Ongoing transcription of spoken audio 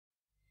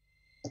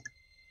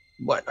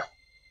Bueno,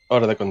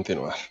 hora de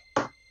continuar.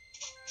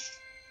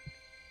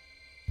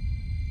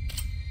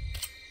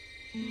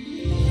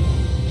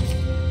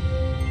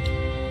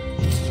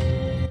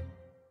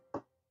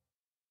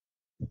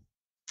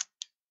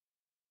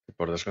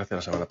 Por desgracia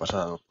la semana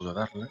pasada no pude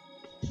darle,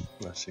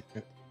 así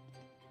que...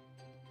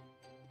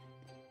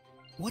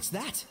 What's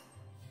that?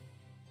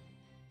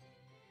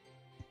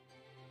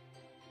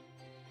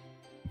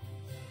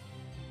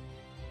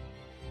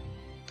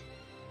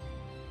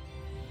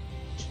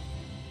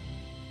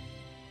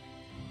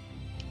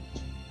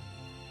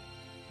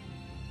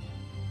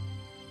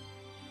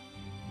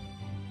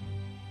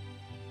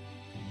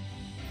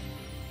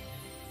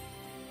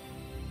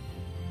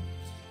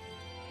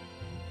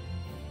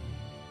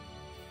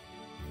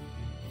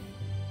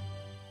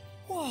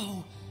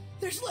 Whoa,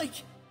 there's like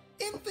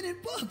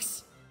infinite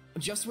books!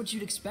 Just what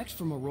you'd expect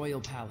from a royal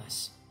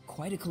palace.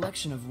 Quite a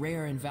collection of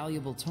rare and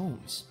valuable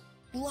tomes.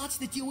 Lots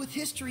that deal with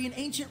history and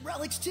ancient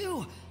relics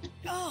too!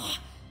 Oh,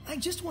 I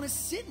just want to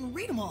sit and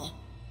read them all!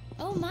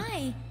 Oh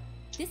my!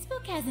 This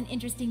book has an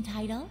interesting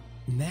title.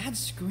 Mad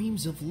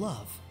Screams of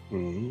Love.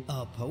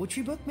 A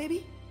poetry book,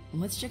 maybe?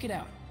 Let's check it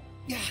out.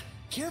 Yeah,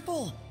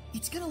 careful!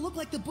 It's gonna look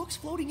like the book's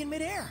floating in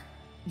midair!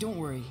 Don't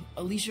worry,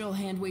 Alicia will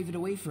hand wave it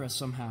away for us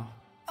somehow.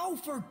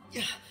 Oh,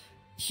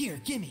 Here,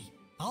 gimme.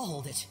 I'll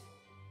hold it.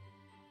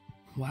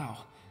 Wow,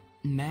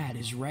 Mad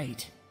is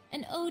right.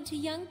 An ode to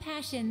young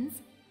passions.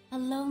 A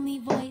lonely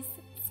voice,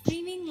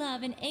 screaming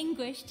love and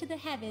anguish to the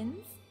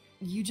heavens.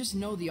 You just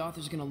know the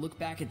author's gonna look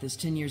back at this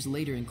 10 years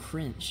later and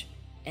cringe.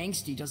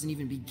 Angsty doesn't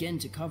even begin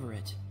to cover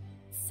it.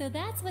 So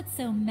that's what's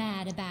so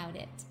mad about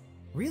it.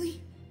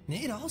 Really?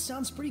 It all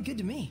sounds pretty good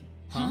to me.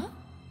 Huh?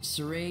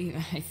 Saray,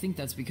 I think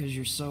that's because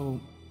you're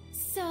so...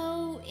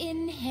 So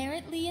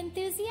inherently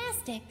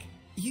enthusiastic.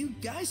 You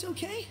guys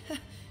okay?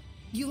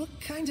 You look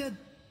kinda...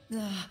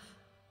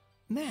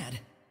 mad.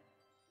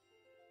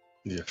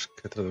 Dios,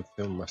 qué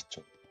traducción más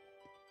chonda.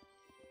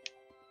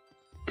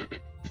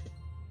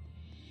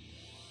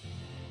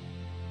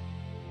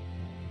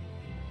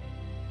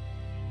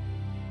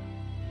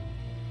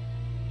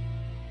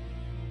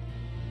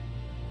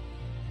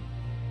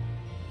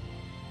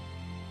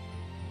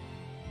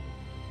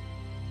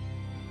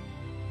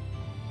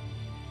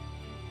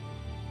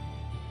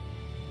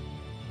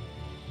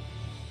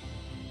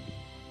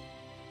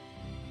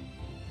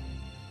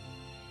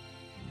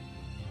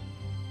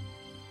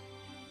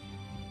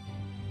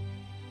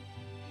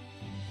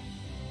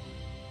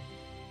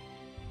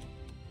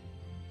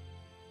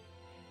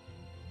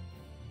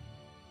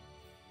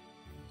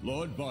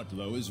 Lord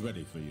Bartlow is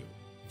ready for you.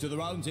 To the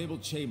Round Table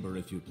chamber,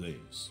 if you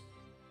please.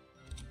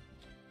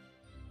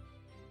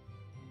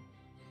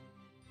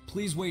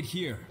 Please wait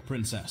here,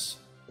 Princess.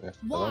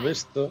 Estaba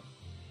visto.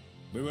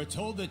 We were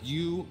told that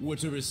you were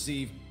to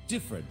receive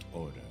different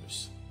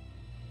orders.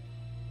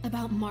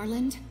 About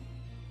Marland?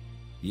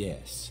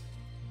 Yes.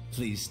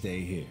 Please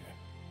stay here.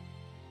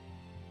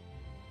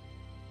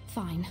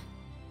 Fine.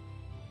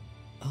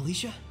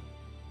 Alicia?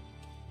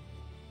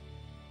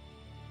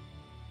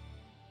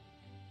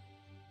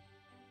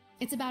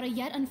 It's about a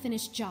yet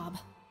unfinished job.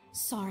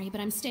 Sorry, but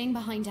I'm staying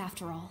behind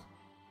after all.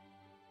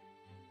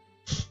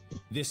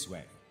 This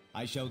way.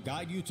 I shall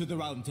guide you to the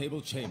Round Table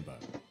chamber.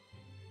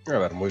 A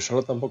ver, muy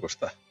solo tampoco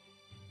está.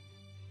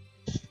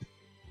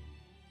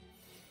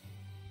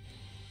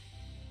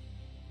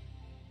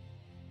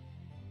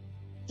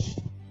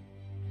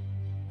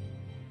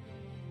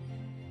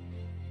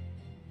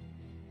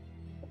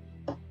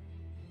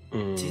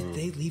 Did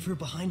they leave her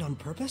behind on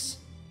purpose?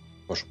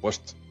 Por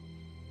supuesto.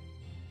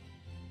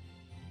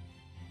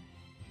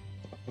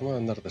 La forma de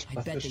andar I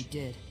despacio bet they es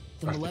did.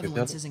 The artificial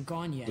malevolence isn't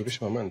gone yet.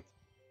 durísimamente.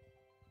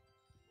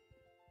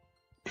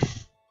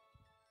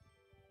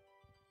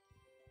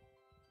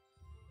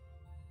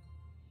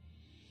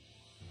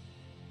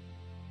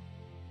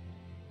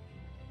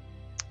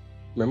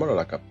 Me mola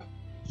la capa.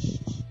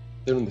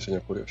 Tiene un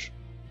diseño curioso.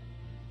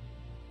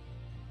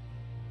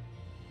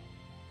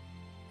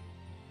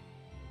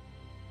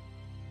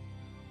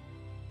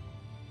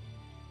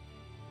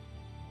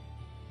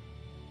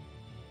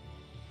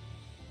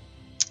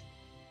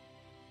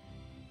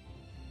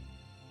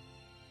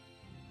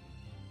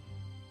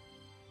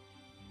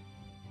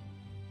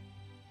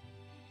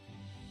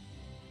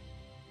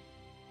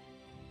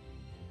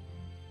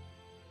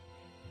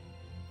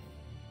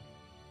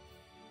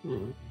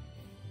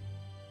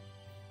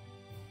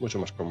 Mucho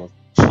más cómodo.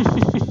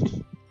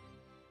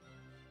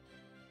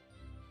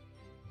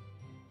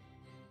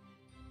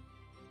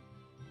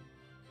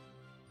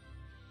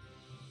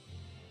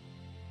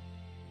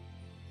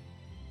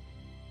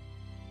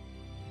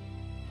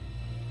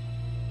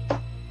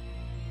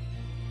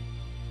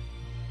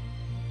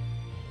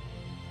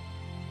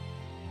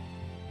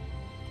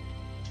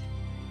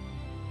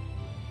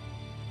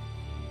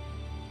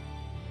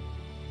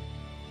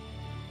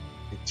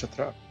 It's a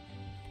trap.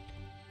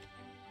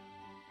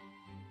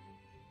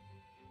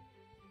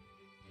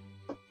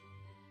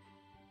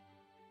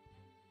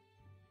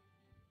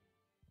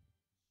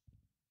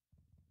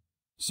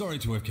 Sorry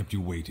to have kept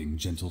you waiting,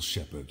 gentle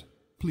shepherd.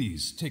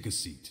 Please, take a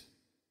seat.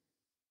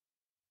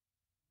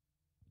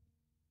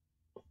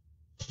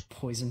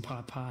 Poison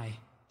pot pie.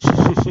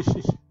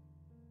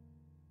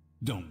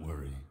 Don't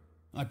worry.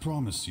 I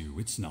promise you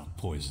it's not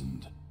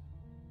poisoned.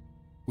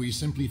 We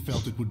simply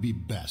felt it would be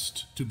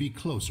best to be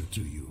closer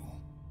to you.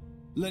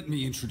 Let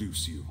me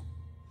introduce you.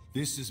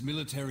 This is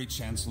Military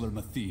Chancellor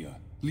Mathia,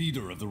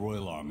 leader of the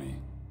Royal Army.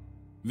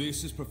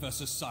 This is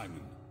Professor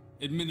Simon,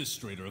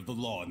 administrator of the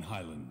law in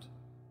Highland.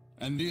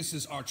 And this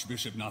is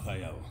Archbishop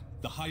Nathael,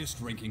 the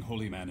highest-ranking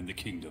holy man in the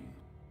kingdom.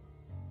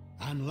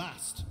 And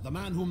last, the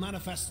man who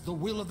manifests the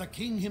will of the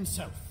king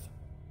himself.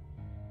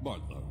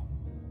 Bartlow.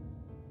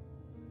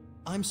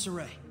 I'm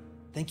Saray.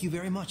 Thank you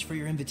very much for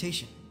your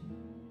invitation.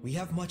 We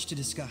have much to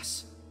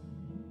discuss.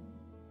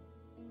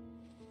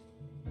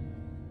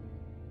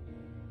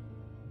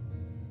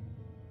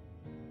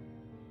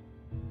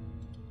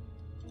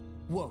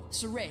 Whoa,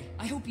 Saray,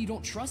 I hope you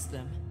don't trust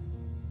them.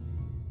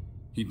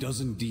 He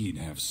does indeed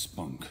have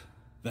spunk.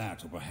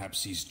 That, or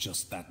perhaps he's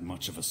just that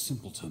much of a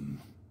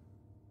simpleton.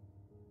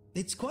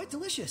 It's quite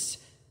delicious,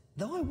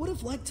 though I would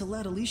have liked to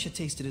let Alicia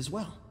taste it as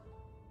well.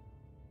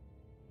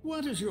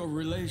 What is your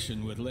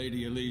relation with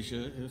Lady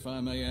Alicia, if I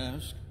may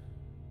ask?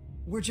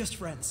 We're just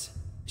friends.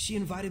 She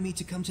invited me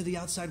to come to the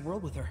outside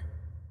world with her.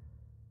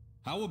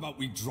 How about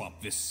we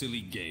drop this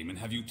silly game and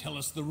have you tell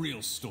us the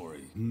real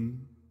story,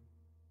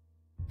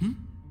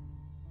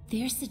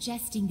 They're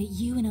suggesting that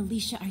you and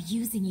Alicia are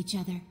using each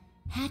other,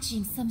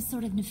 hatching some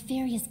sort of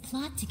nefarious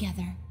plot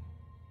together.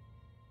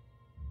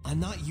 I'm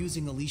not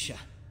using Alicia.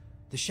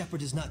 The Shepherd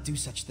does not do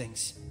such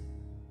things.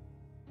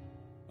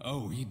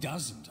 Oh, he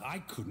doesn't. I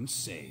couldn't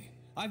say.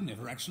 I've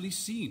never actually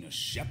seen a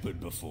shepherd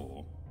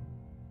before.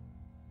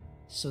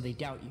 So they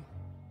doubt you.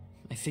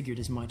 I figured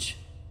as much.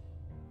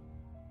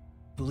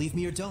 Believe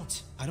me or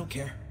don't, I don't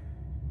care.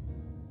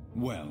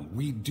 Well,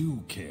 we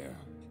do care.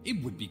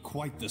 It would be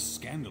quite the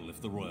scandal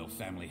if the royal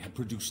family had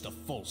produced a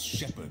false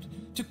shepherd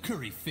to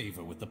curry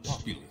favor with the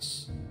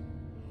populace.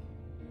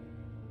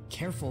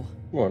 Careful.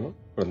 Bueno,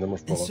 prendemos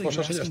And fuego so you're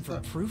cosas y ya asking for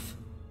está. proof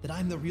that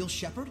I'm the real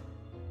Shepherd?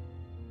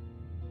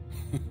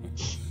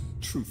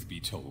 Truth be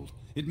told,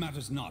 it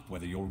matters not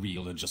whether you're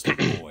real or just a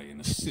boy in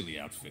a silly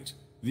outfit.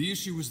 The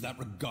issue is that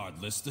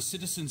regardless, the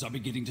citizens are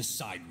beginning to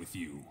side with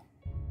you.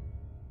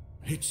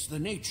 It's the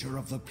nature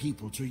of the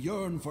people to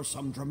yearn for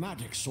some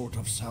dramatic sort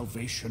of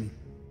salvation.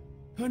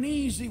 An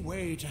easy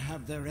way to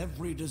have their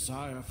every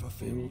desire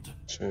fulfilled.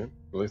 Sí,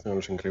 lo dicen en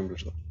Los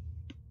Increíbles 2.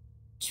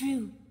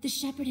 True, the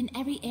shepherd in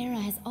every era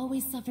has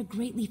always suffered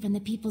greatly from the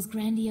people's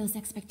grandiose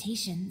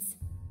expectations.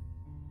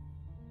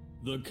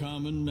 The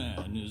common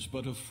man is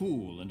but a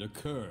fool and a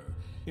cur.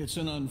 It's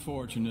an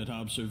unfortunate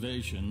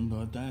observation,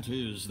 but that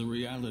is the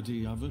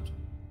reality of it.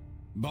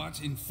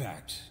 But in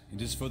fact,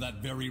 it is for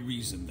that very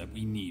reason that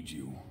we need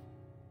you.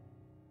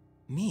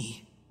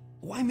 Me?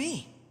 Why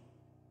me?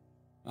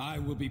 I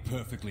will be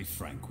perfectly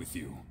frank with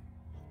you.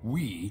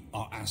 We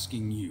are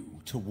asking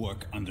you to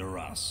work under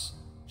us,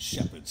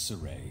 Shepherd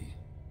Saray.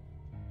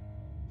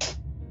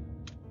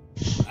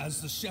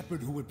 As the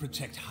shepherd who would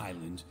protect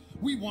Highland,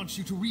 we want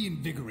you to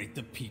reinvigorate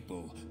the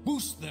people,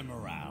 boost their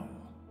morale.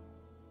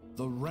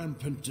 The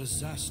rampant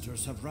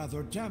disasters have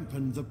rather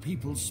dampened the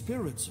people's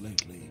spirits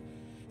lately.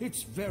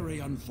 It's very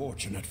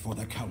unfortunate for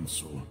the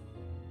Council.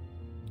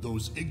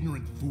 Those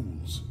ignorant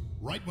fools,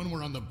 right when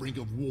we're on the brink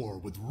of war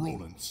with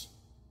Rollins.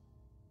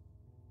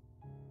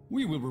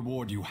 We will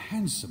reward you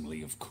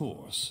handsomely, of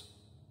course.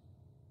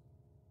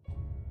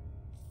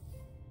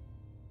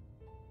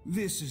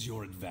 This is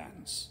your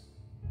advance.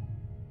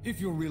 If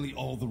you're really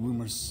all the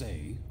rumors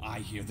say, I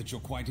hear that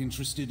you're quite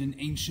interested in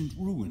ancient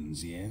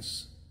ruins,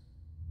 yes?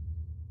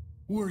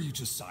 Were you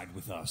to side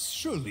with us,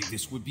 surely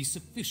this would be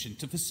sufficient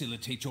to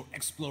facilitate your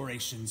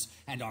explorations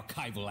and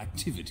archival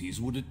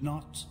activities, would it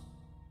not?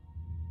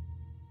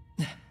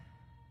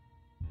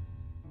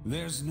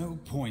 There's no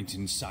point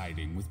in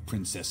siding with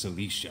Princess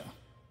Alicia.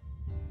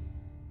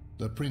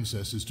 The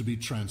princess is to be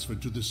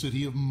transferred to the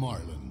city of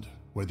Marland,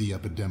 where the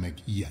epidemic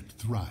yet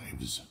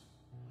thrives.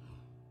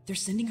 They're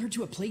sending her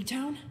to a plague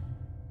town?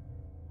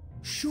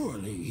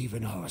 Surely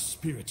even our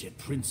spirited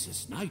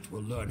Princess Knight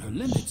will learn her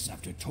limits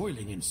after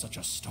toiling in such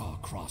a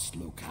star-crossed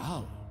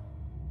locale.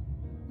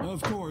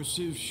 Of course,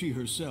 if she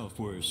herself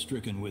were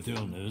stricken with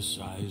illness,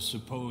 I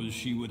suppose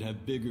she would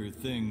have bigger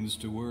things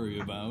to worry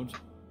about.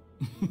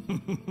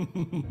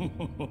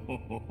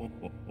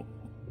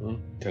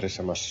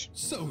 Teresa más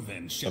So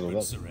then, Shepherd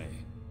saludable.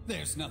 Saray,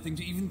 there's nothing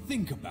to even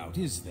think about,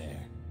 is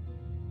there?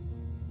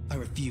 I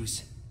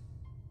refuse.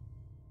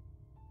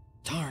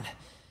 Darn.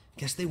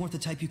 Guess they weren't the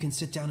type you can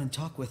sit down and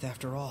talk with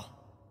after all.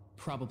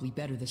 Probably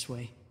better this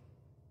way.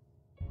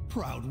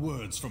 Proud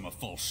words from a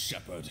false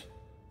shepherd.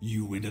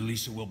 You and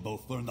Alicia will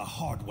both learn the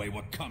hard way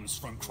what comes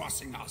from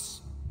crossing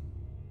us.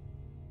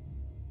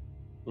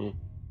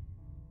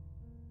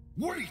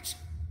 Wait!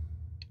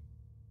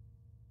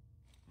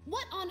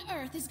 What on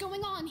earth is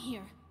going on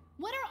here?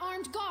 What are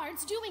armed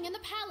guards doing in the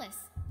palace?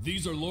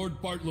 These are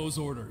Lord Bartlow's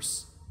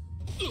orders.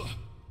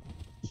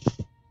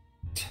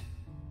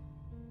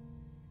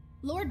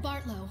 Lord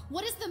Bartlow,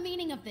 what is the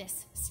meaning of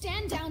this?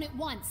 Stand down at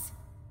once.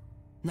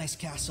 Nice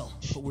castle,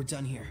 but we're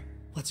done here.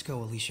 Let's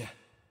go, Alicia.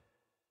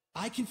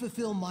 I can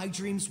fulfill my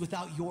dreams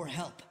without your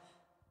help.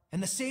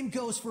 And the same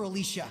goes for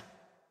Alicia.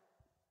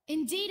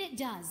 Indeed it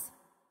does.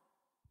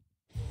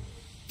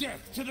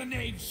 Death to the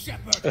knave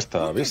shepherd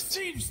Está who visto.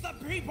 deceives the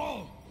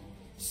people!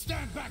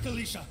 Stand back,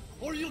 Alicia,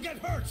 or you'll get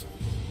hurt!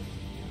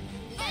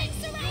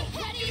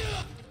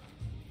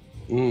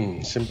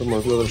 Siempre me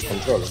olvido de los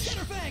controles.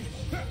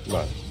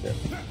 Vale, bien.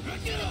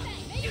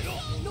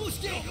 No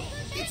escape!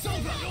 It's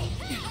over!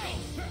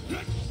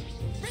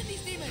 Rid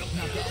these demons!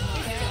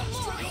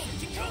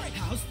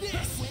 How's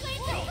this?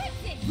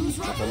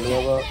 Otra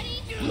nueva.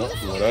 No,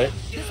 no era ahí.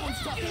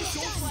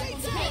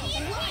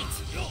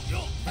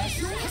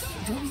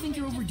 Don't you think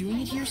you're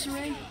overdoing it here,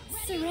 Saray?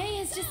 Saray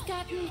has just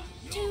gotten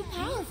too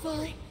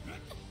powerful.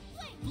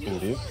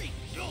 Indeed.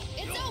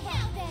 It's over!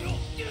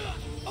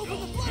 Open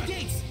the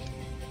floodgates!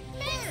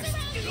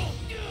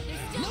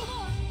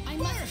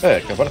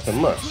 Que aparecen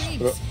más.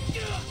 Pero...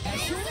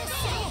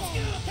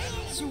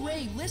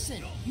 Saray,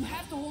 listen. You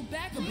have to hold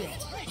back a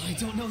bit. I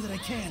don't know that I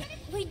can.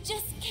 We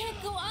just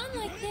can't go on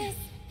like this.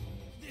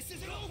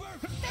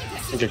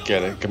 ¿Y qué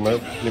quiere? ¿Que me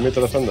limite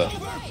a defender?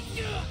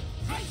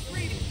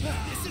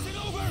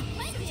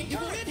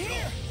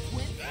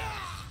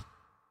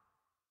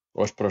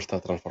 ¿O es por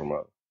estar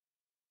transformado?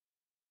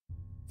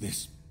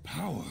 This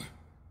power...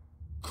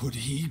 Could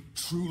he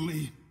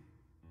truly...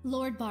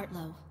 Lord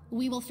Bartlow,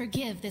 we will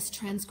forgive this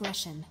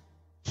transgression.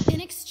 In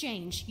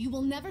exchange, you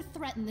will never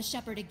threaten the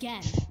shepherd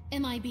again.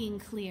 Am I being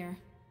clear?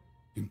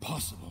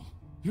 Impossible.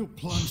 He'll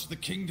plunge the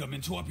kingdom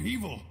into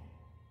upheaval.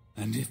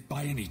 And if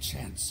by any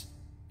chance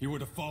he were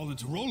to fall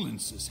into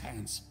Rollins'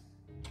 hands...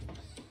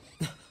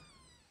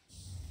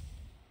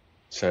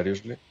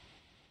 Seriously?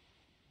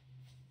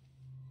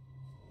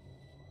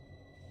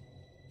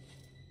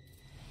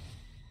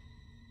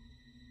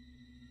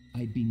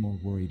 I'd be more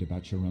worried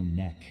about your own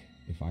neck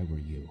if I were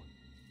you.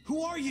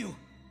 Who are you?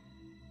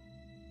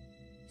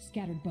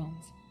 Scattered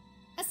bones.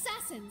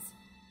 Assassins!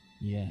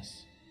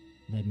 Yes.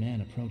 That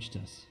man approached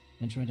us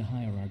and tried to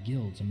hire our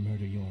guild to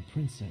murder your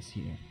princess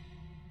here.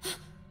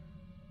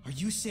 Are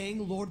you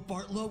saying Lord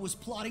Bartlow was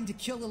plotting to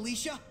kill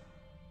Alicia?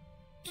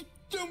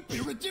 Don't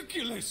be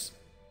ridiculous!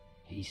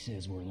 He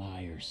says we're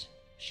liars.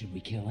 Should we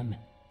kill him?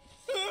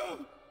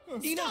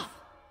 Stop!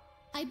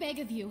 I beg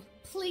of you,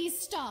 please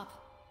stop.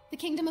 The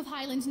Kingdom of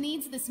Highland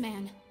needs this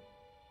man.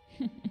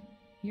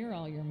 You're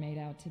all you're made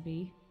out to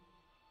be.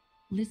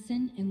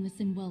 Listen and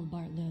listen well,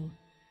 Bartlow.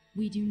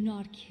 We do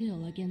not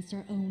kill against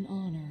our own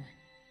honor.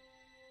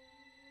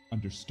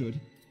 Understood?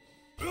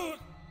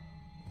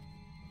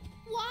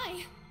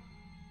 Why?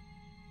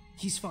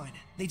 He's fine.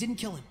 They didn't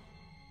kill him.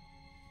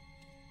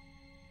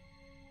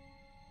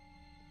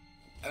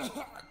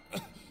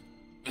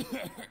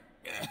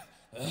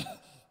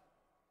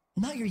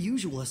 Not your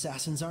usual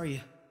assassins, are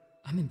you?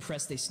 I'm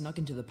impressed they snuck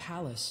into the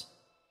palace.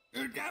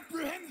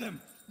 Apprehend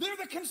them! They're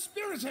the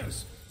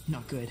conspirators!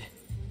 Not good.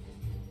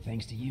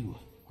 Thanks to you,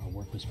 our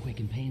work was quick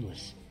and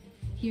painless.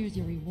 Here's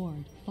your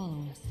reward.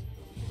 Follow us.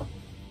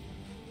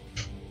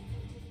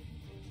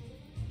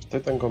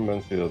 Estoy tan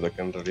convencido de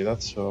que en realidad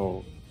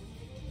son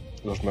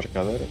los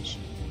mercaderes.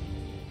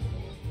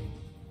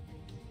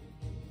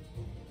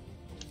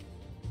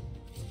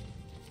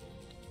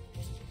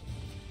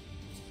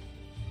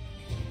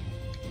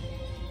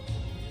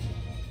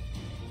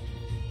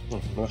 No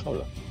me deja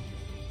hablar.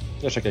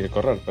 Ya sé que hay que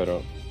correr,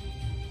 pero...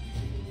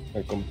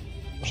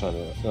 o sea,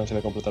 la ansia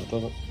de completar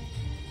todo...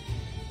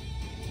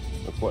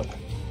 No puede.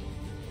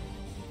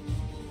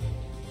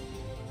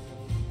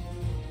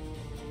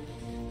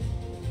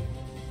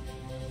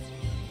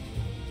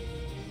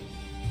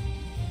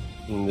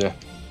 Ya.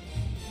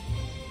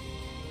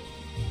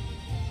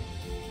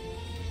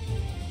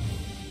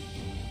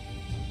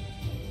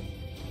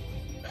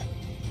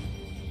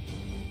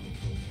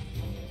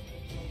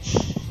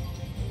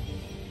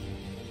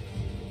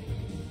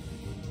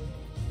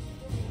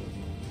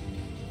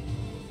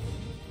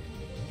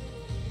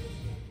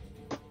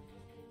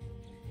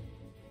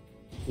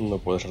 No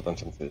puede ser tan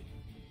sencillo.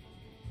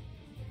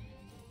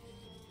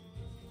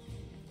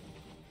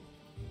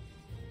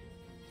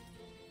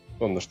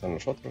 ¿Dónde están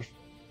los otros?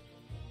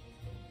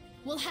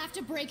 We'll have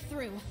to break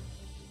through.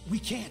 We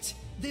can't.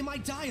 They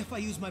might die if I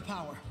use my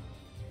power.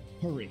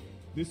 Hurry,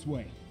 this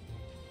way.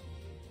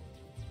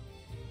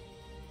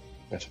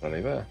 Esa era la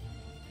idea.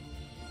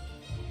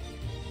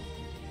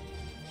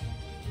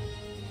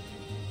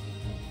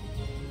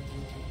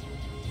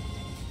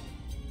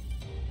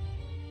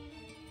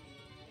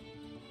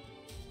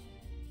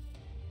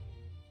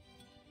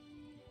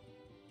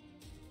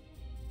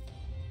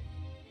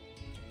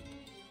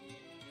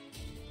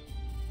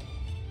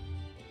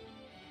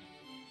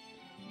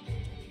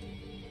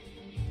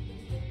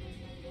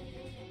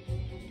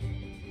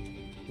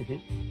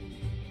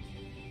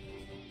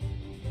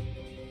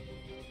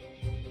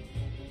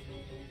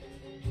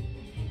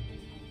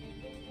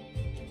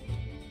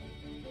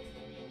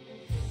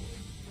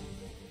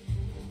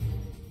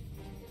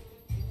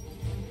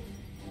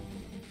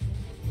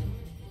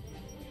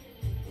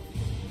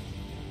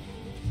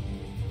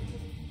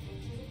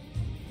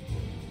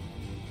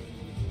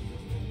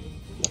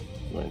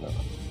 No hay nada.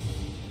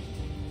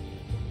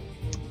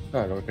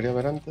 Ah, lo que quería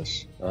ver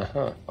antes.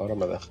 Ajá, ahora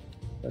me deja.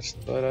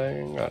 Esto era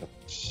en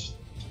artes.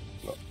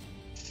 No.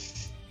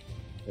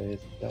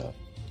 Era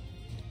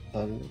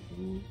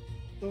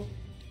talento.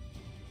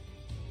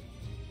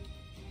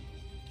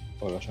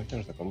 O las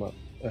acciones de combate.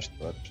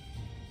 Esto era.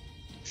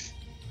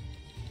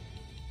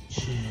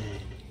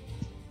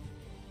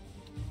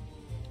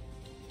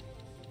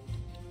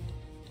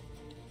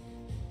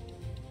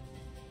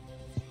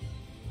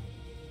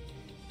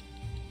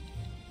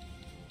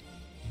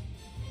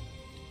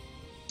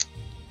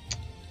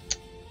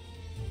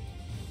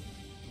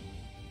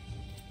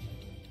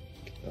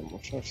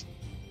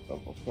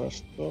 Quitamos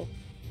esto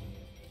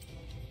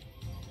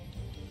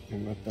y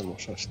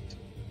metemos esto.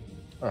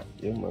 Ah,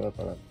 y un modo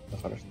para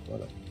dejar esto,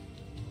 vale.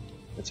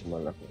 Eche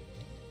mal la cuenta.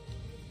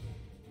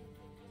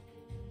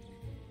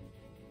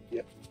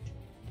 Ya,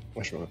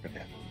 eso es lo que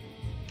quería.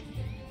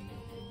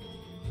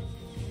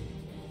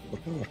 ¿Por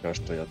qué buscar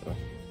esto ya atrás?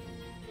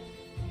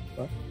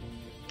 Ah,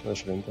 puede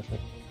ser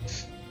interesante.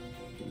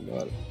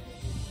 Vale.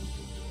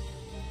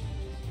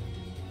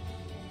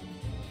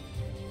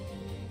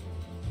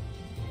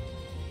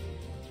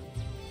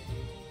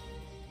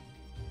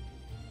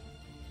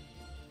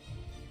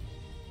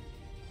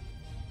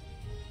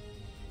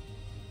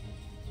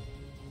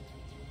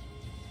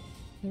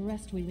 The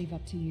rest we leave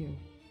up to you.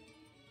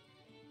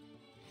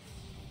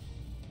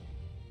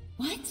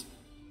 What?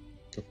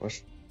 ¿Qué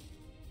pasa?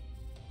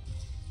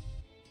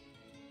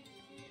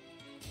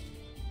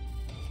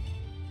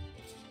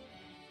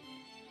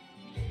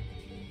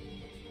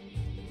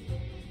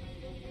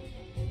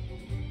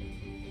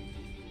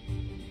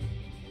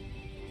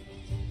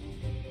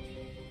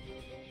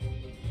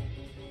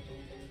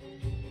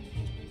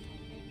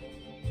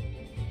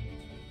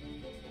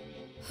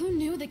 Who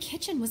knew the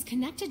kitchen was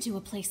connected to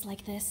a place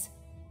like this?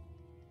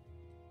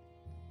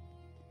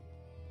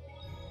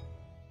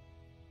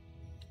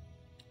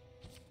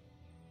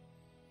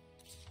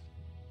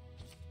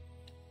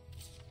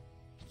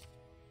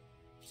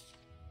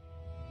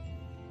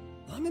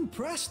 I'm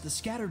impressed the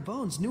scattered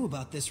bones knew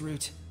about this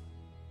route.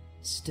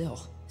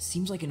 Still,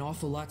 seems like an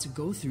awful lot to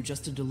go through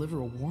just to deliver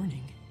a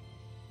warning.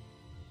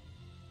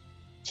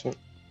 Sí.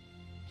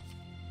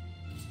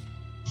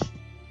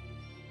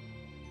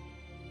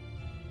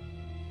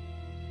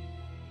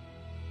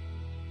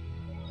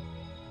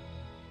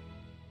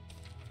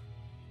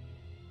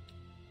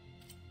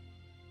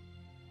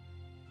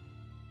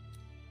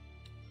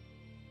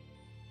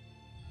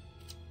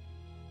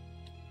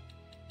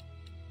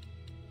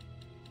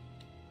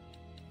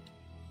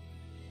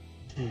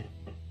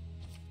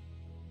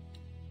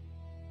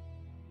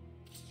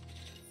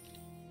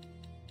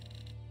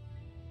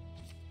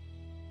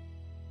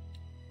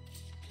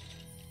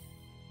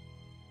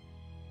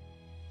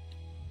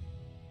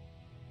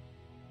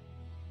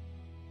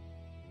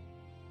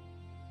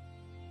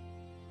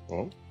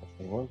 Oh,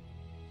 está igual.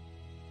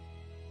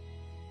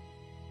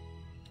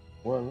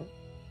 Bueno.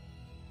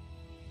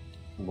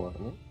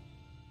 Bueno.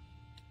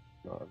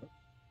 Vale.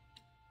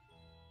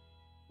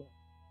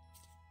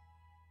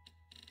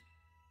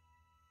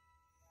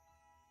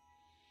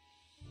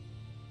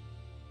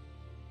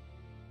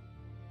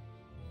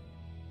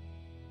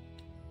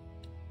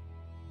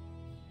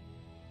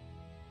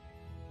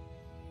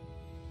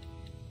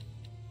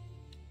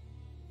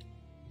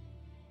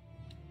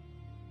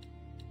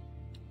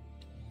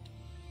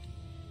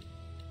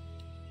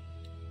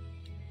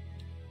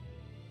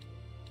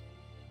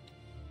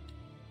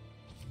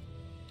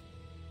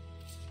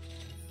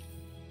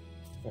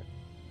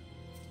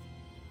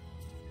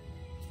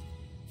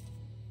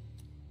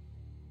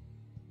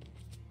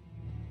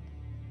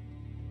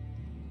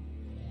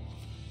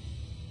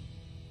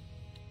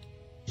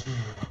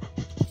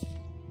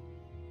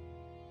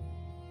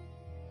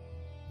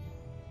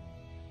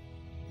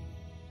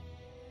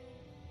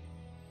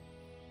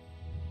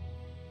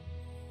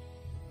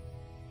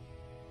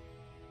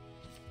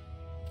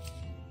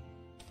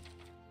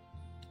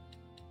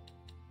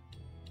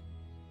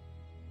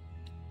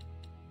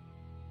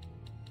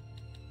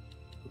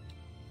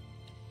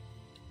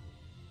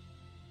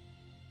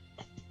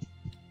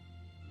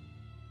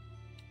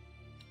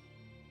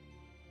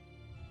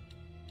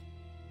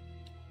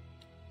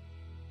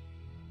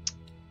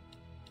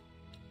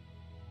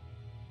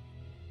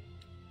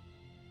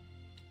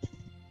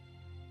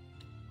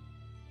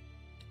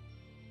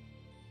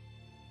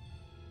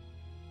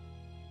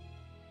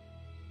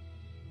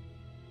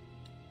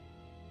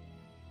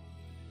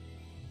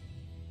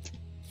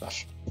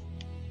 Gosh.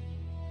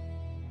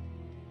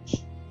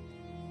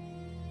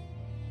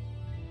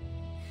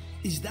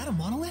 Is that a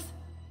monolith?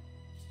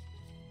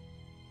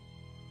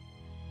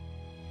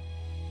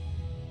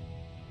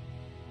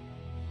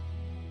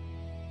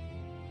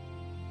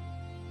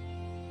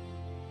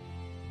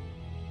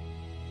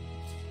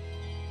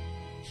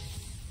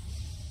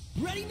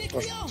 Ready, Nick?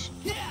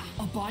 Yeah!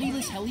 A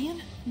bodiless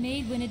Hellion?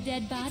 Made when a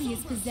dead body is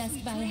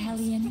possessed by a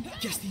Hellion.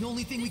 Guess the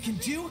only thing we can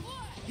do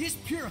is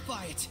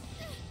purify it.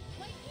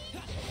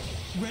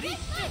 Ready?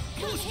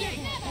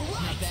 Boosting!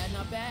 Not bad,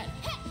 not bad.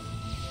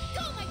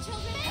 Go, my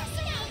children! Now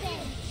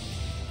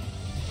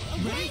then!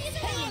 Ready?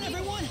 Hang on,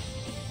 everyone!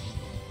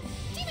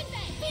 Demon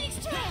Fang!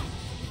 Phoenix Trail!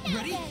 Now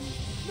Ready? then.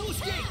 No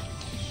escape!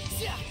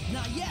 Yeah,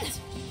 not yet!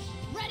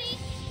 Ready?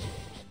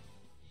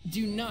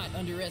 Do not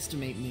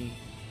underestimate me.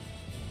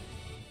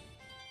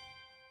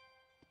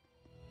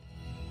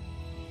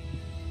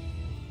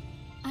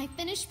 I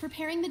finished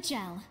preparing the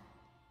gel.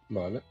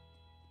 Vale.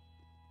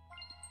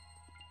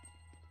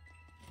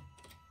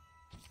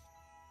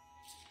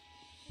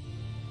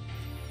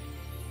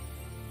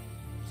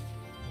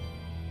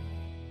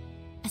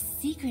 A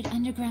secret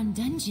underground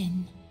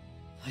dungeon.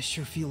 I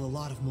sure feel a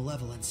lot of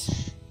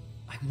malevolence.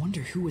 I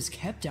wonder who was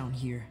kept down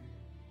here.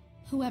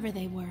 Whoever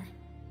they were,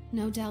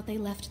 no doubt they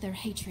left their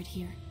hatred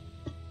here.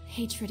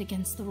 Hatred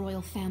against the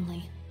royal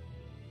family.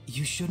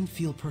 You shouldn't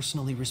feel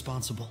personally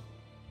responsible.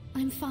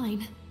 I'm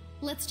fine.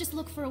 Let's just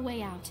look for a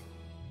way out.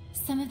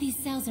 Some of these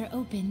cells are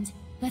opened.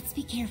 Let's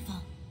be careful.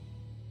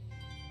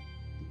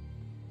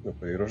 Lo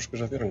peligroso es que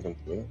se cierran con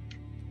todo.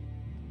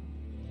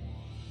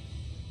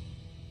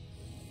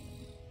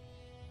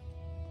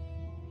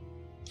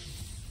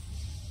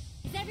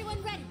 Is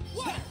everyone ready?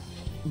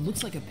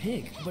 Looks like a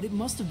pig, but it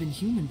must have been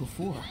human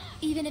before.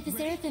 Even if a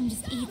seraphim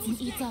just eats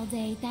and eats all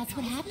day, that's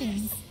what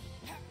happens.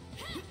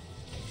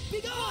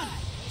 Be gone!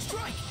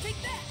 Strike!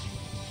 Take that!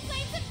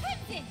 Flames of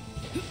crimson!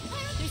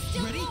 There's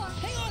still Ready? more!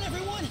 Hang on,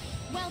 everyone!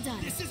 Well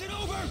done. This isn't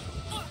over!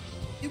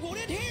 It won't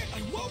end here!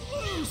 I won't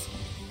lose!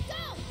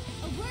 Go!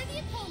 A worthy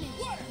opponent!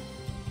 Water!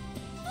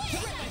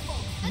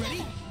 Flame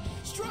Ready?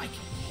 Strike!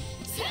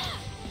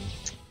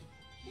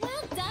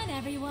 Well done,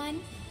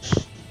 everyone!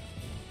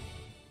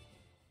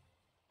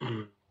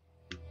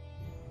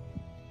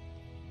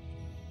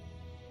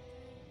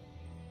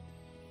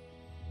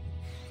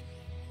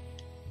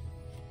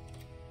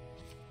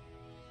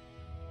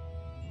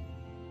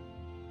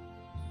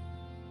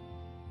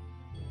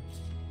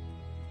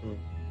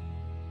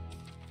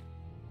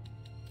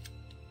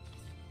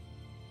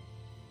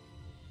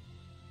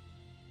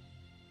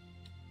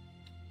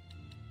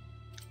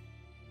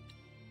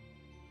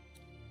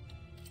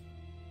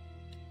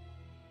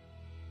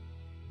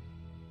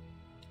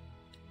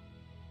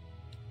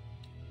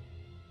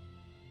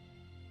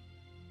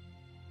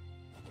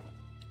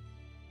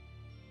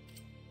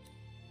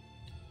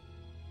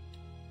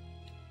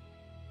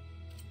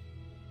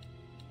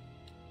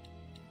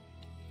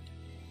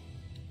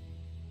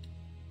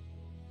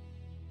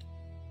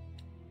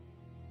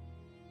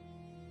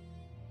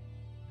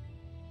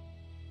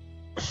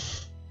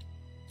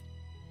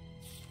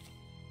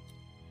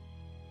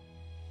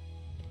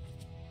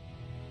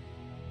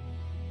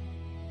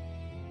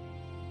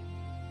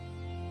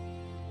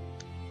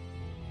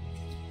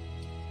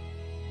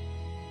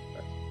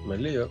 Me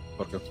lío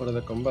porque fuera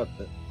de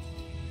combate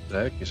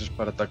la X es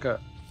para atacar,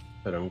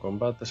 pero en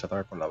combate se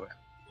ataca con la B.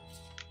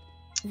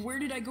 Where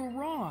did I go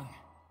wrong?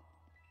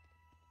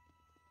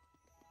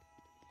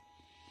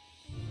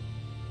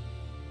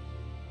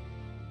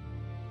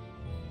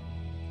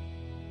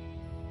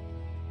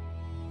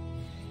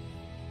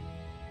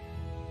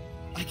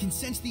 I can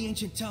sense the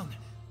ancient tongue.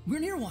 We're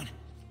near one.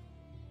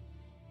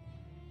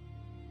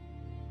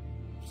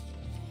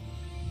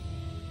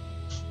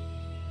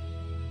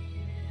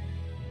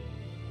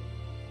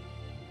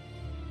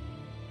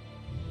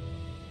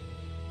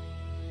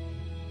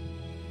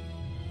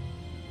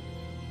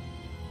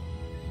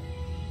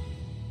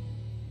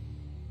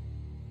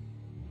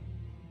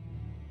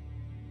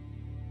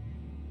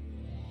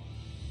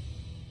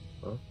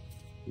 ¿No?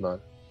 Vale.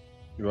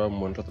 Lleva un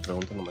buen rato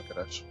preguntándome qué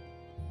era eso.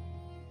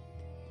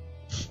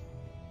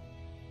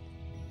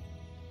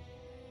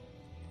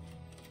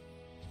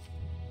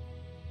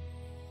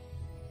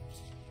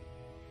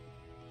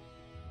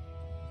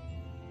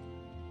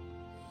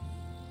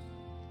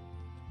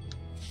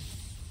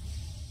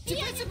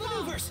 Defensive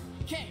maneuvers!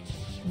 Okay,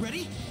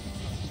 ready?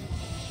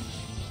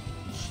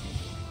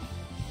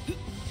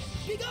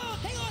 Be gone!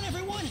 Hang on,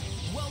 everyone!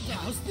 Well done.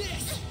 How's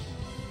this?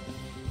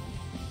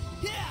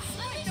 Yeah!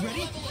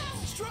 Ready?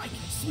 Strike!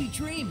 Sweet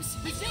dreams!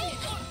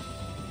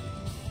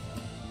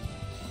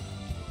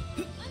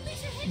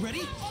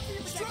 Ready?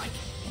 Strike!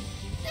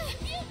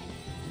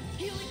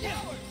 Healing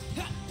power!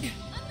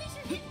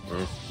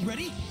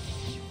 Ready?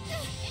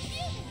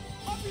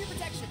 Offer your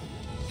protection!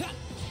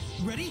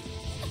 Ready?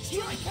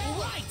 Strike!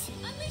 Right!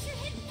 Unleash your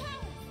hidden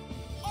power!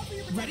 Offer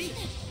your protection! Ready?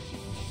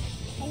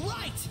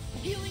 Alright!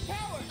 Healing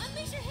power!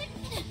 Unleash your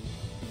hidden...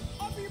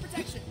 Offer your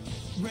protection!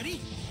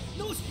 Ready?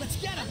 No, let's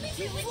get him!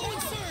 Healing Flowing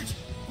power. surge!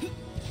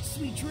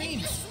 Sweet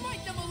dreams!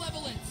 Smite the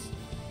malevolence!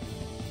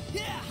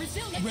 Yeah!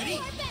 Resilient! Ready?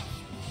 Do our best.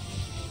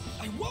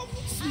 I won't!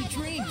 Sweet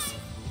dreams!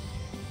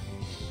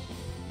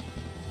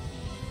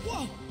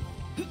 Whoa!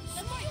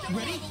 Smite the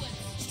Ready? malevolence!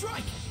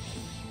 Strike!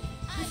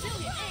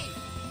 Resilient aim!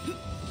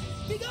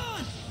 Be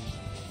gone!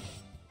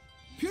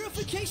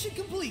 Purification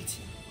complete!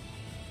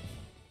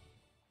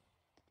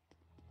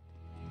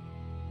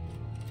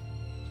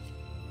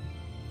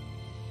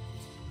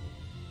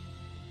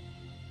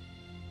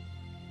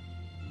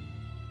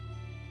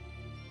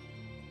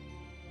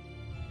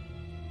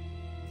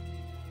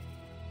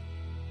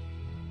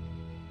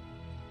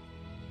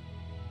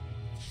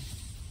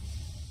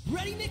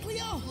 Ready,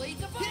 Nickleo?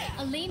 Blades of fire!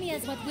 Alania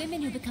is what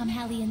women who become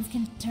Hellions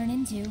can turn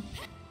into.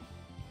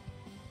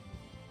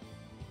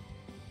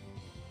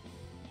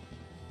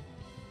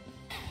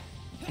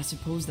 I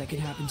suppose that could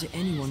happen to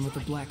anyone with a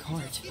black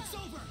heart. It's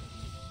over!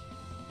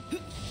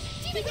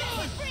 Demon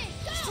Dragon,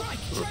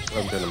 go!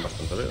 No tienen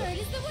bastante vida. Bird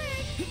is the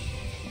word!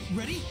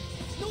 Ready?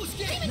 No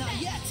escape! Demon Not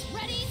Fang. yet!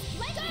 Ready?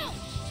 Let go!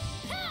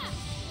 Ha!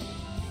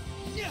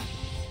 Yeah!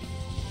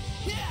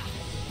 Yeah!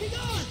 Be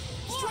gone!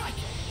 Strike!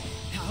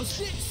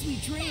 How's it?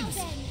 Sweet Now dreams!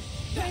 then,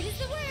 bird is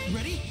the word!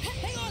 Ready?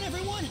 Hang on,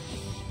 everyone!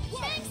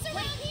 Thanks,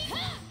 Surround!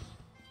 Ha!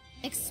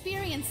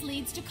 Experience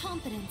leads to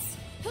confidence.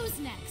 Who's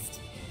next?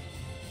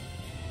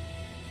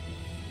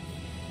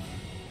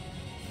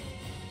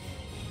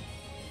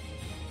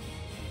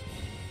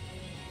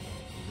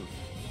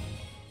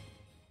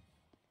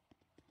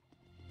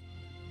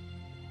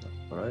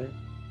 Por ahí.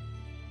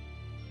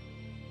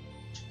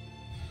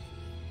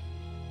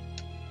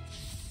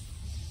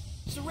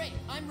 Saray,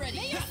 I'm ready!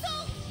 May your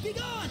soul... Be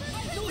gone!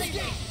 No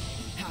escape!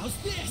 How's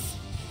this?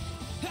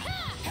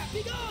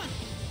 Be gone!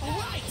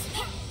 Alright!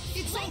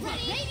 It's Light over!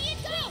 ready.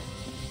 Radiant, go!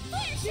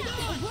 Flare Be shot!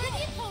 gone.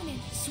 Worthy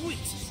opponent!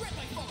 Sweet! Shred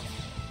my fall!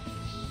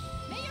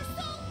 May your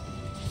soul...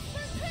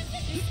 First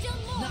crimson, there's still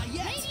more! Not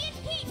yet. Radiant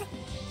heat!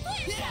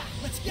 Flare Yeah! shot!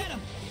 Let's get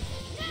him!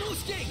 Now. No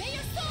escape! May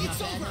your soul... It's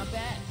over! Not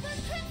bad.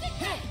 First crimson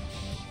hit!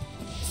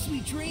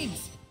 Sweet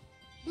dreams!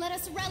 Let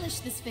us relish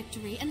this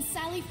victory and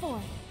sally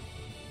forth.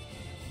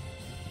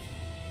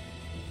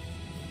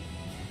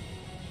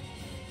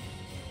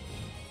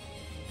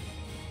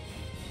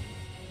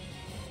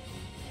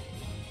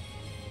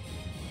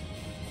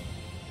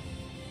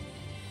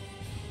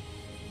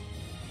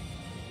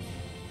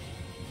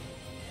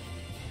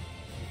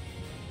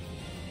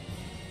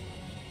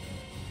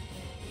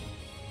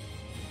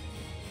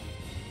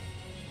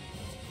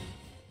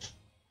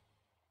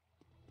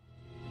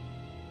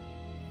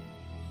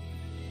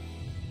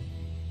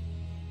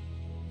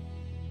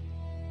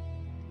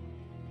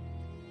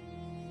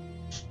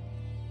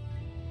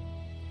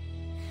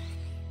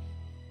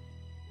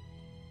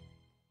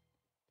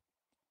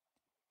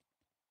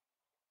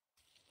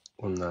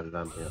 Una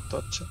lámina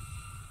tocha.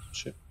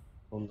 Sí,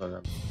 una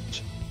lámina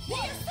tocha.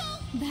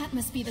 That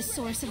must be the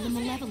source of the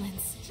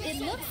malevolence. It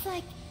looks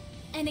like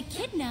an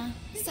echidna.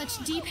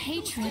 Such deep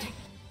hatred.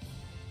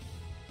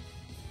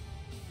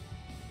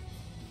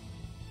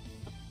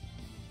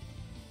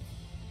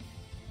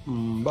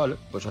 Vale,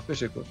 pues a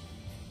físicos.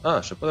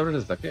 Ah, se puede abrir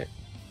desde aquí.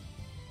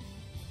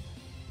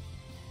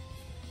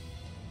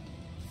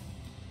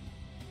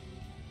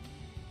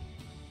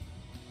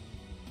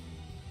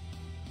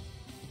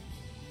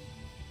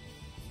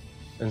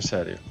 En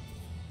serio.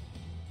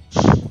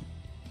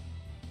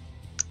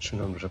 Su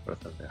nombre se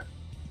parece al real.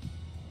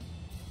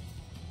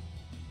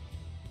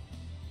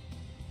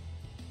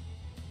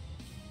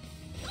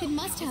 It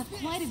must have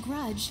quite a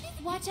grudge.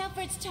 Watch out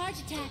for its charge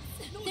attacks.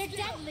 They're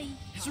deadly.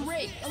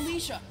 Saray,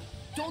 Alicia,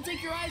 don't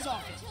take your eyes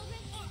off it.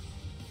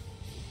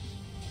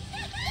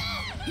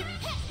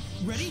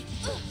 Ready?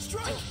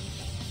 Strike!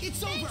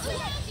 It's over!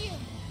 Surround you.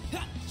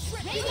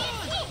 Be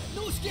gone!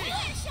 No escape!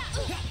 Flare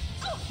shot.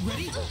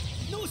 Ready?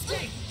 No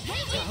escape!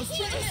 How's this?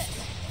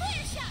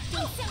 Flare shot.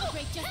 Don't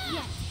celebrate just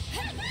yet.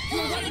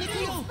 You're right,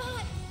 Nickleo!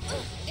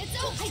 It's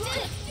over. I did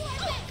it.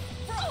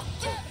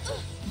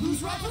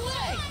 Lose right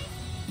away!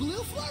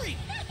 Blue flurry!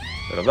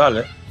 Pero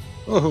dale.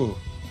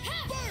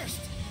 Burst!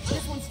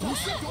 This one's done.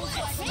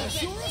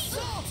 Sure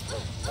assault!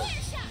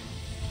 Flare shot.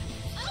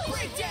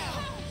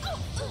 Breakdown!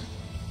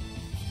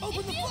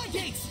 Open the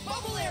floodgates!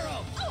 Bubble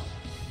arrow!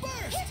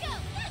 Burst!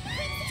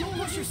 Don't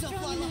push yourself,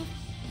 Lila!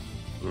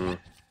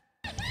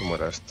 ¿Cómo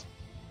era esto?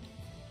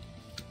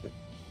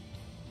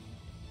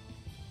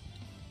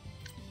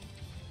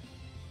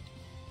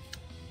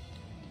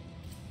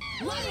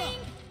 Lila!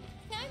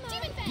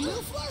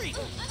 Blue flurry!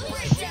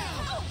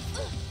 Breakdown!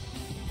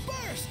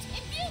 Burst!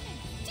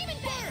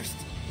 Burst!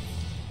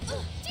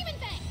 Demon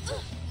Fang.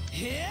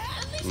 Yeah!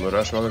 ¿No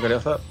era eso lo que quería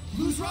hacer?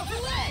 Lose rough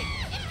away!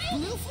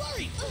 Blue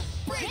flurry!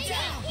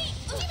 Breakdown!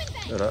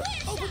 Era.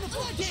 Open the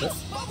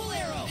floodgates! Bubble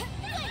arrow!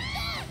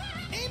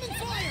 Aim and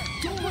fire!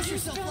 Don't push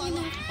yourself,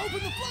 Lila! Open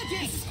the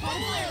floodgates!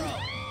 Bubble arrow!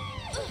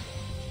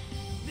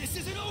 This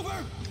isn't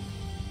over!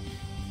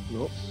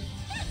 No.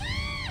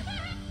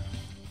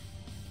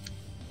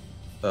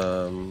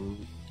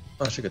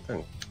 Sí que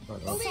tengo.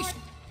 Vale, vale. Alicia!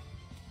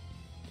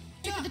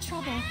 For the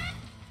trouble.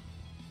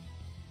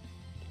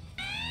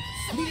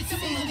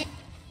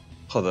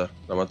 Joder,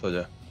 la mato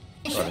ya.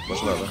 Vale,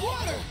 pues nada.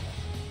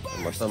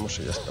 La matamos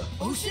y ya está.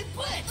 Ocean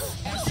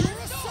Blitz!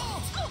 Azure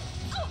Assault!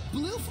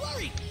 Blue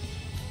Flurry!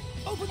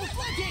 Open the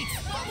floodgates!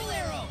 Bubble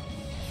arrow!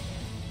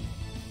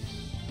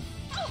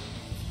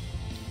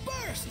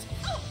 Burst!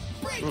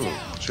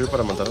 Breakdown! Sirve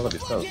para mantener la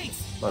distancia.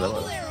 Vale,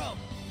 Bubble vale. arrow!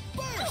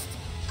 Burst!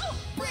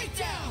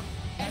 Breakdown!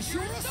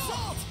 Azure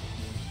Assault!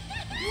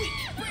 Weak!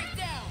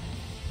 Breakdown!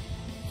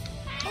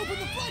 Open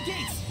the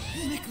floodgates!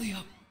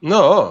 Nickleo!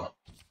 ¡No!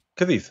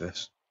 ¿Qué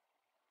dices?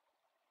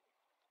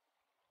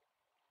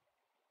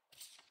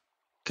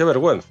 ¡Qué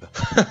vergüenza!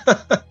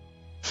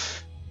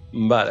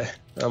 Vale,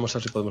 vamos a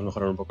ver si podemos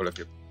mejorar un poco el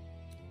equipo.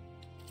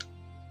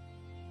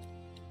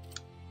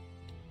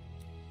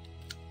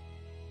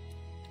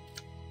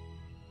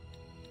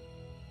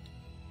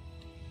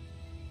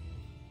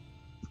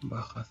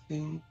 Baja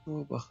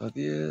 5, baja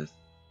 10.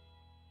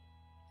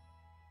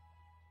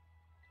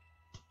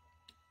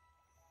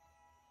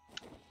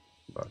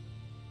 Vale.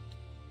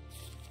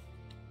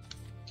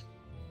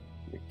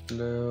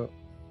 Nucleo.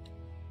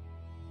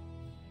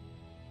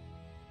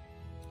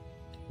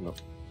 No.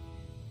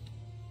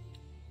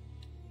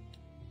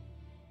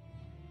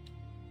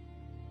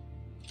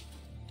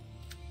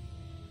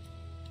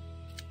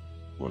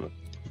 Bueno,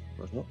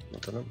 pues no, no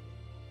tenemos.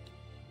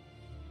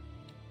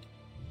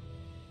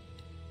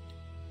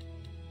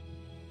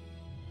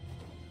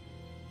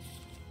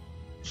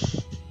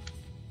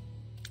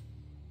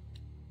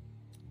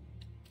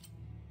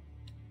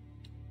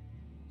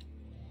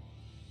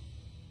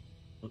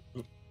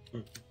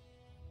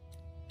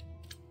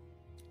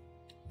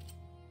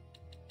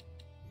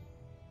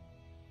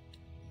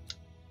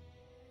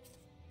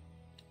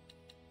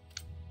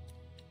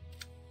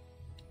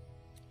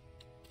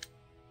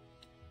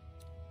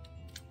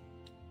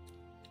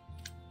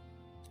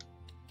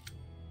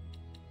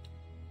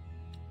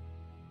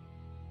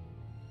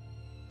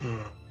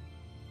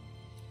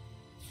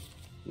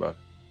 Vale.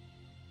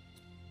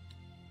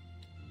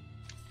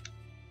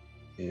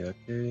 Y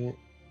aquí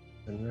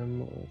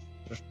tenemos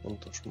 3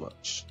 puntos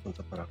más.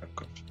 Punto para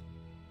arrancar.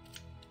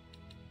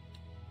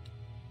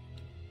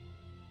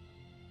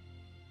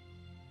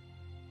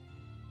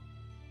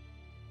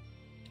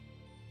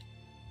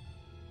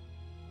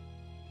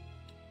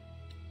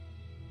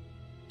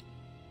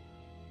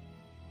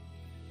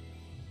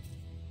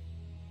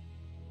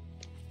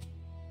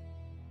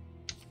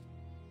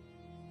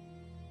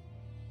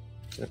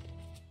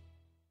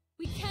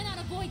 We cannot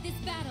avoid this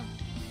battle.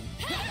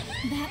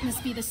 That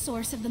must be the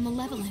source of the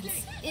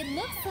malevolence. It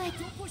looks like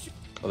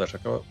Joder, se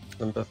acaba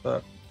de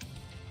empezar.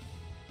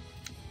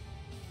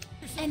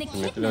 an Mi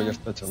trío ya echidna.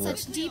 está hecho mierda.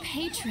 Such deep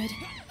hatred.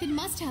 It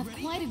must have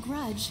quite a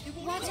grudge.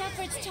 Watch out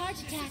for its charge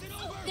attacks.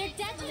 They're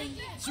deadly.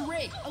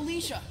 Saray,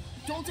 Alicia,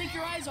 don't take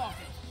your eyes off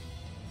it.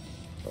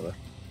 Joder.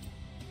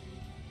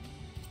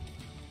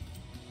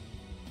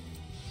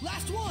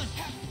 Last one!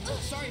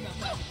 Sorry about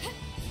that.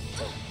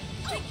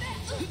 Take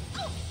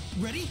that!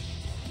 Ready?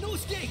 No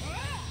escape!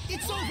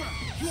 It's over!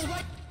 You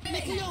alright?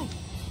 Make me know!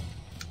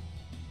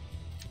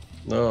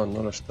 No,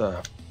 no lo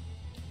está.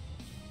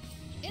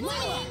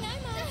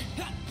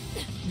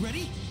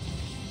 Ready?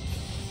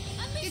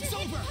 It's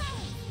over!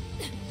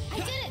 I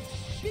did it.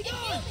 Be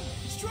gone!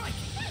 Strike!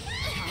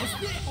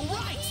 How's it?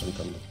 Alright!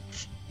 Intentando.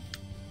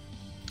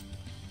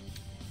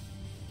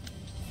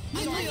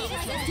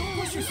 Don't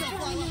push yourself,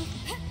 Lila!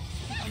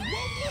 I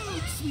won't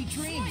lose! Sweet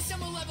dreams!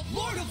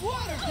 Lord of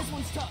Water! This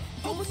one's tough.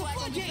 Open the Flag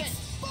on floodgates!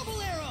 defense.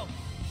 Bubble arrow!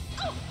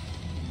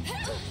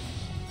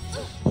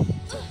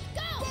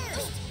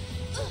 Burst!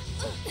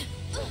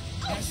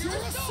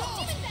 Azure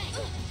assault!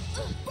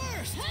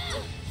 Burst!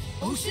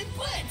 Ocean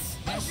blitz!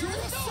 Azure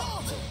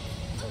assault!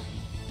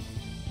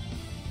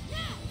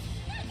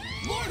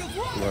 Lord of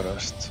Water! No era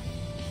esto.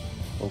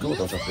 ¿Con qué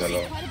botón se hacía lo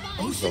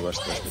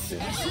bestia que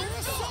tiene? Azure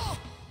assault!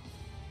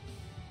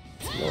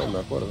 No me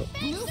acuerdo.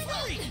 Blue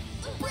flurry!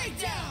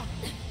 Breakdown!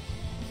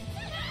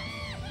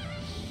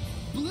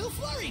 Blue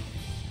flurry!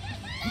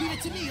 Leave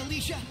it to me,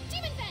 Alicia!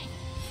 Demon Fang.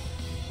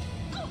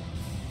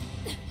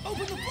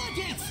 Open the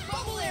floodgates!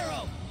 Bubble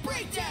arrow!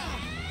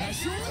 Breakdown!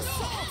 Azure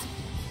assault!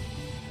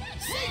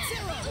 Saint's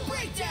arrow!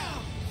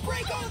 Breakdown!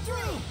 Break on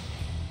through!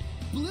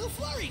 Blue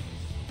flurry!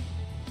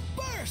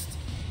 Burst!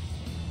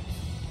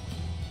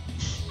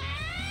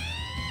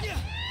 Yeah.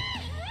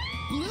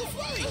 Blue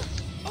flurry!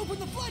 Open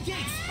the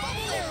floodgates!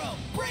 Bubble arrow!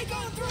 Break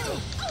on through!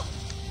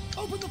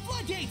 Open the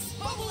floodgates!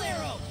 Bubble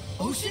arrow!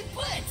 Ocean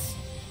blitz!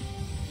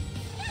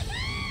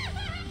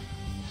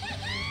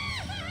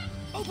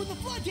 Open the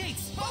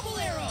floodgates! Bubble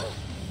arrow!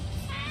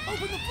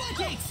 Open the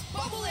floodgates!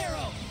 Bubble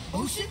arrow!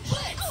 Ocean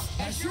blitz!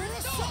 Azure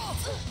assault!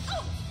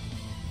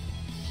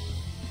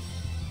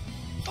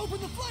 Open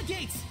the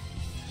floodgates!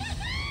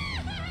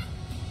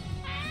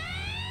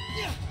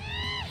 Yeah.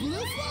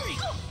 Blue flurry!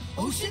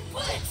 Ocean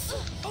blitz!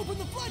 Open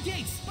the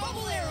floodgates!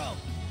 Bubble arrow!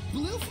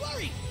 Blue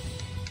flurry!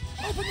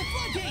 Open the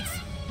floodgates!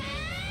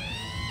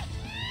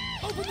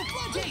 Open the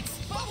floodgates!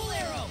 Bubble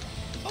arrow!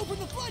 Open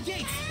the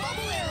floodgates!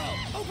 Bubble arrow!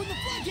 Open the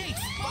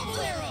floodgates!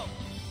 Bubble arrow!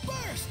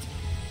 Burst!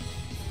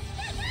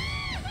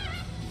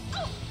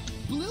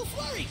 Blue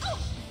flurry!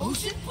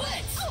 Ocean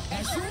blitz!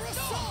 Azure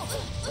assault!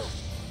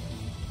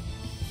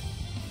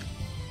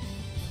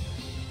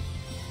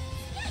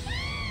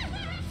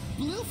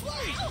 Blue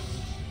flurry!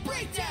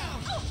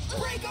 Breakdown!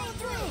 Break on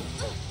through!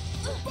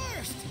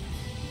 Burst!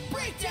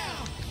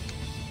 Breakdown!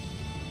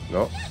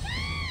 No.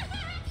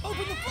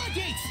 Open the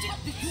floodgates!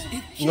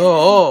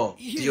 No,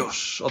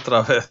 Dios,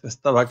 otra vez,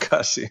 estaba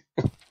casi.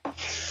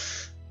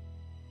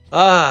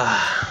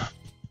 Ah.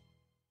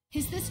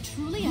 Is this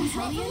truly a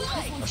hellion?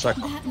 A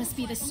saco. That must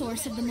be the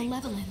source of the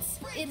malevolence.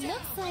 It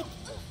looks like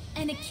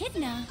an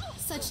echidna.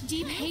 Such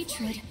deep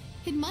hatred.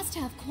 It must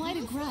have quite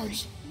a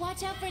grudge.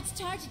 Watch out for its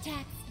charge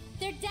attacks.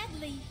 They're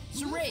deadly.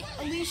 Saray,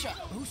 Alicia,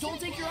 don't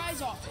take your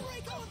eyes off it.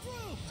 Break on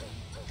through!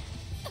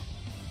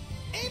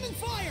 Aim and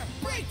fire!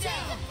 Break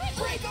down!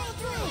 Break on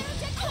through!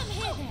 Come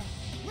here there.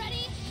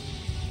 Ready?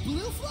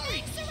 Blue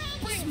flurry!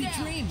 Sweet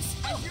dreams.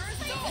 As your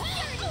assault!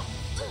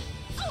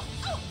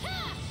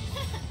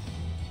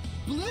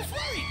 Blue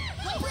flurry!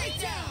 Break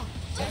down!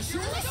 As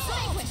your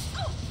assault!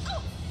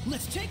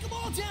 Let's take them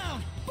all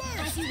down! Burst!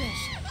 As you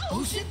wish.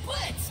 Ocean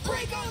blitz!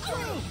 Break on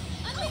through!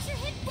 Unleash your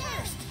hit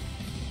Burst!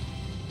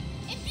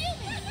 Imbue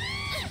me.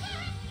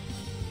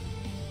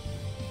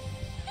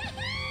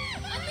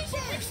 Unleash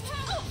your hit Burst!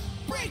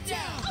 Break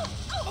down!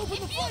 Open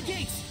the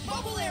floodgates!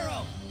 Bubble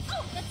arrow!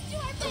 Let's do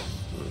our best.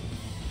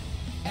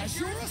 As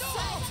your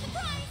assault!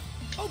 Surprise!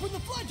 Open the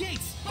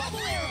floodgates! Bubble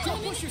arrow!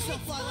 Don't push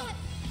yourself, Lila!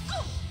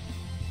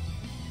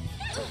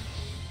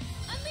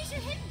 Unleash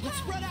your hit Let's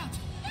spread out!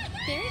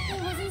 Fairy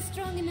Flow wasn't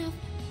strong enough.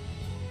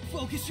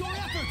 Focus your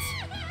efforts!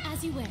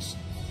 As you wish.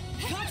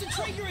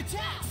 Concentrate your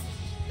attacks!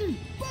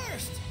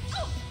 Burst!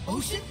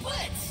 Ocean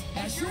blitz!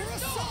 As your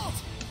assault!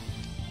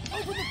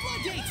 Open the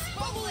floodgates!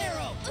 Bubble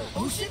arrow!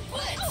 Ocean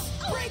blitz!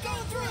 Break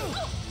on through!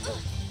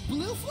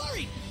 Blue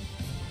flurry!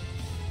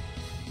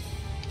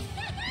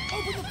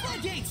 Open the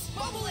floodgates!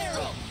 Bubble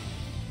arrow!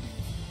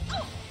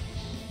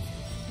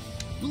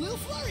 Blue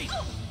flurry!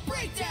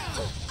 Break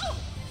down!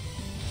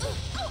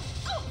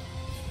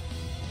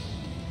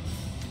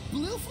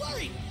 Blue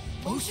flurry!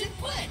 Ocean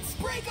blitz!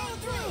 Break on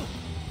through!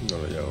 No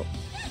lo llevo.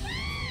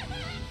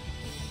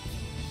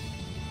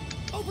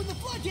 Open the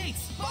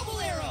floodgates! Bubble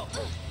arrow!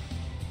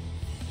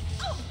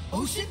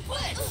 Ocean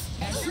blitz!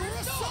 As your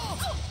assault!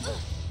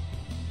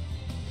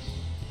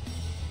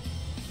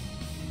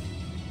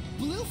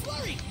 Blue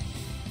flurry!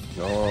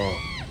 No.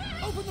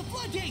 Open the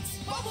floodgates!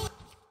 Bubble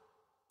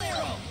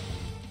arrow!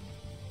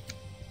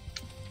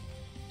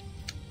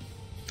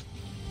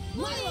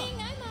 Lila!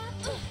 I'm up.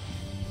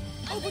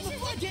 Open the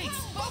floodgates!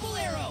 Bubble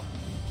arrow!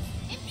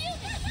 Imbue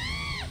me.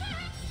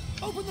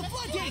 Open the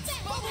floodgates!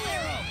 Bubble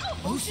arrow!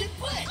 Ocean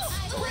blitz!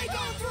 Break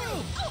on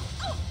through!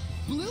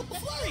 Blue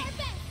flurry!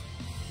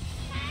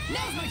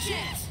 Now's my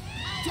chance!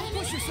 Don't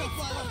push yourself,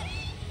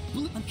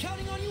 Lila! I'm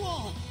counting on you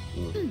all!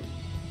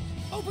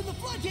 Open the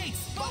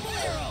floodgates! Bubble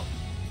arrow!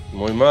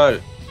 Muy mal.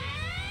 Aim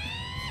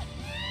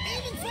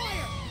and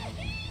fire!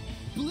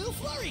 Blue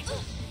flurry!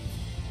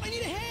 I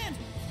need a hand!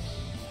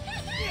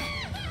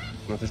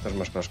 No necesitas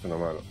más cosas que uno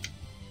malo.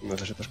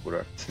 Necesitas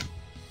curar.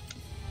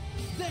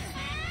 There!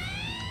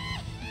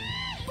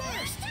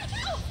 Burst!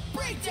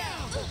 Break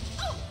down!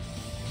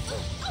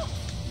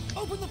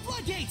 Open the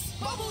floodgates!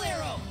 Bubble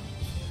arrow!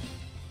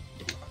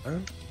 ¿Eh?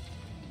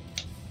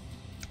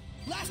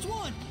 Last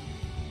one!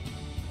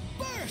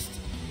 Burst!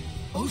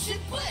 Ocean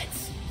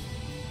blitz!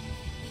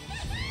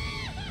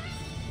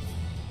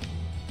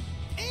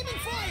 Aim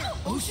and fire!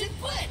 Ocean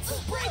blitz!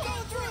 Break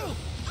on through!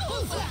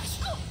 Blue flash!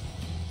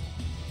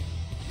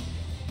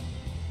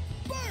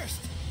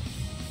 Burst!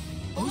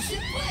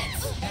 Ocean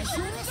blitz! As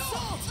your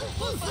assault!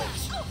 Blue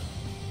flash!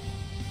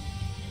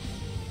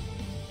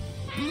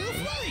 Blue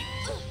flurry!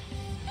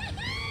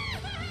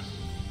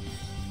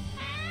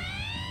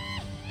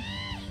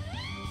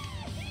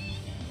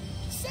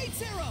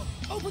 Saints arrow!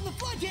 Open the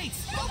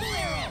floodgates! Bubble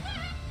arrow!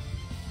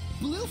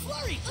 Blue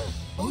flurry!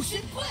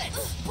 Ocean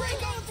blitz!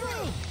 Break on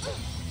through!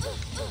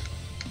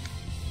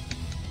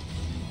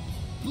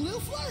 Blue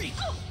flurry!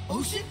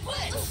 Ocean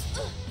blitz!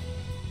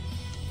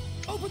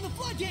 Open the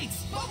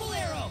floodgates! Bubble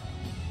arrow!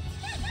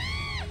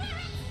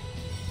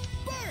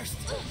 Burst!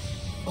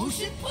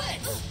 Ocean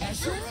blitz!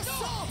 As your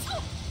assault!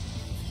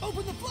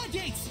 Open the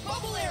floodgates!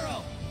 Bubble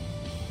arrow!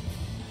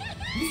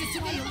 Leave it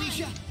to me,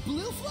 Alicia!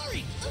 Blue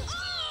flurry!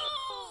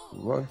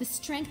 Bueno. The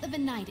strength of a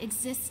knight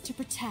exists to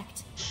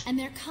protect, and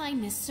their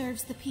kindness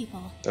serves the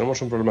people.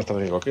 Tenemos un problema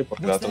estratégico aquí,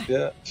 porque la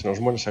tropia se nos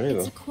muere seguido.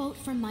 It's a quote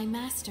from my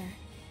master.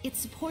 It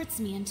supports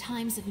me in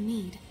times of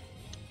need.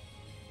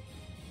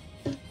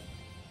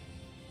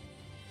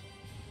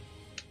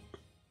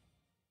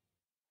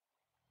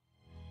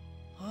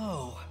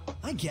 Oh,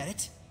 I get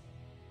it.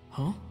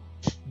 Huh?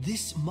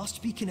 This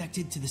must be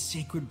connected to the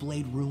Sacred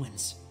Blade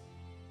ruins.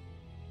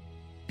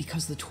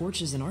 Because the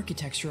torches and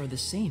architecture are the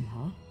same,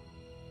 huh?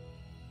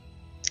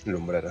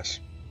 Lumbreras.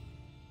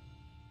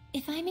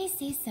 If I may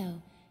say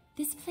so,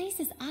 this place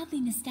is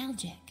oddly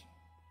nostalgic.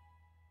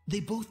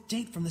 They both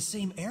date from the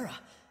same era.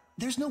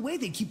 There's no way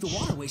they'd keep the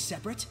waterways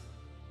separate.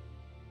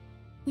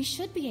 We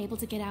should be able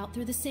to get out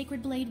through the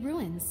Sacred Blade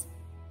ruins.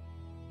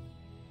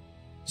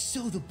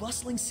 So the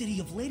bustling city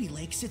of Lady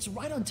Lake sits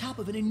right on top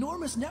of an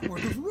enormous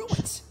network of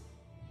ruins.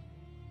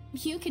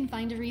 You can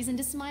find a reason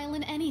to smile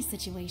in any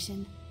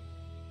situation.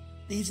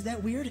 Is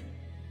that weird?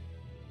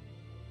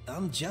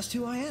 I'm just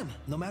who I am,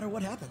 no matter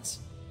what happens.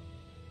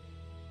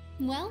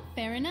 Well,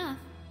 fair enough.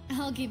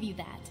 I'll give you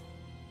that.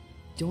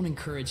 Don't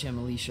encourage him,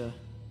 Alicia.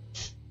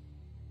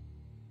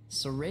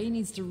 Saray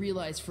needs to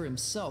realize for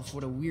himself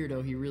what a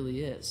weirdo he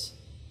really is.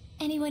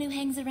 Anyone who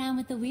hangs around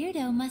with the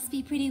weirdo must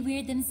be pretty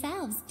weird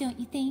themselves, don't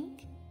you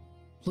think?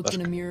 Looked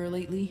in a mirror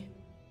lately?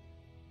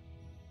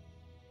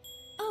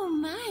 Oh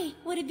my,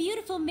 what a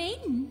beautiful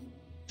maiden.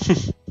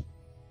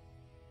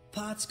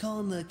 Pot's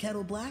calling the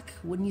kettle black,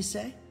 wouldn't you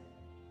say?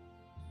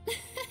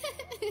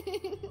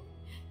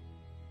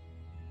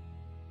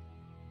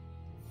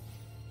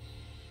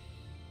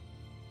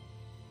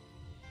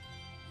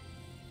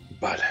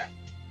 Vale.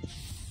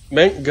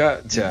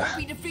 Venga ya.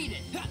 Be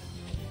defeated.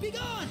 Be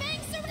gone.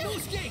 No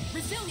escape.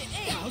 Resilient.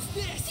 Hey, how's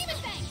this? Demon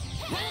Fang!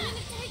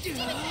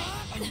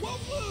 I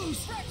won't lose.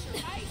 Fracture,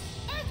 ice,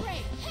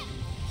 earthquake!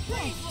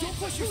 Hey, don't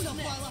push yourself,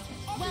 Lila.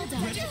 Well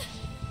done. Ready?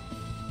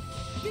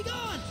 Be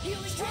gone.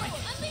 Healing strike.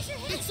 Unleash your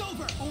hit! It's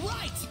over. All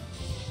right.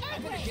 I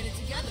better get it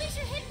together. Unleash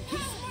your hidden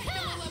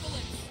power!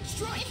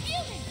 Strike.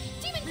 Infusing!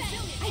 Demon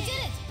Fang! I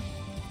did it!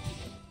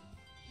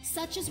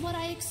 Such is what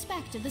I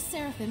expect of the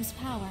Seraphim's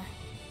power.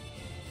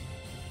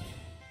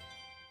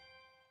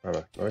 A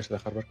ver, no vais a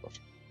dejar ver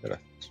cosas.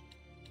 Gracias.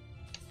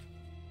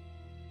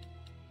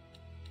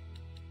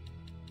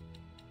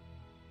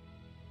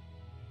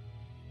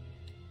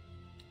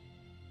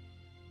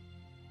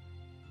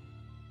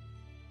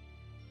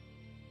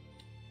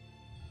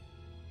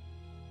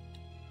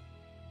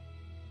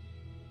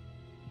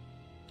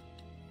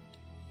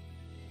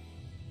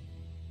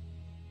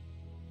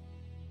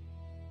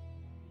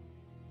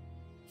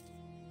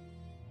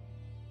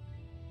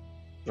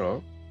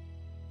 No.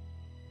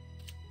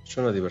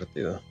 Suena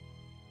divertido.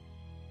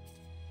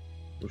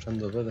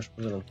 Usando B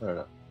después de lanzar el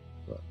A.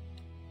 Vale.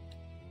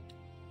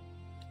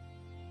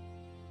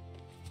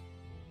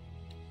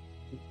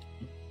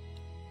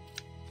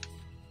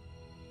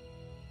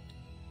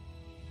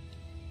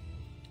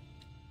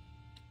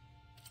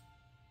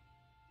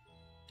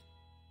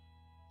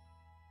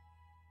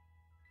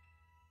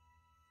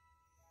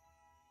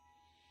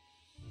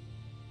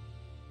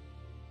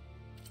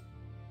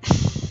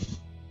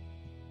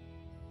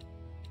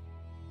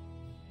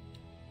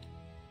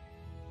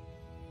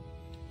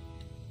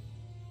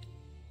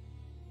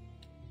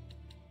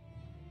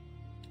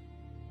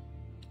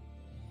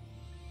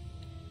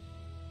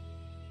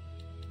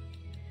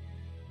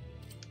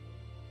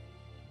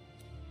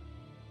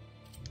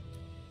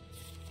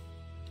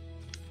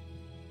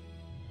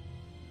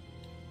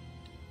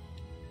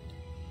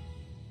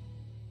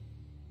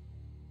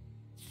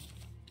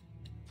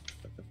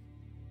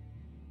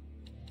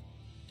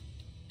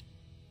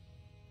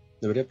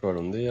 Debería probar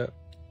un día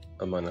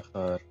a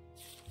manejar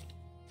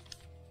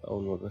a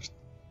uno de estos.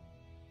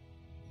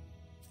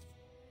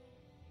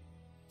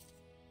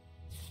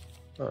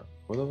 Ah,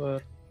 puedo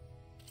ver.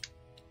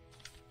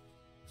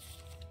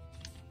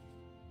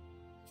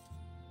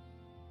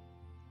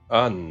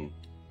 Anda.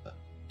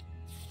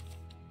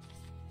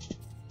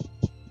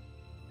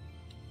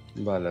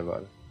 Vale,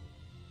 vale.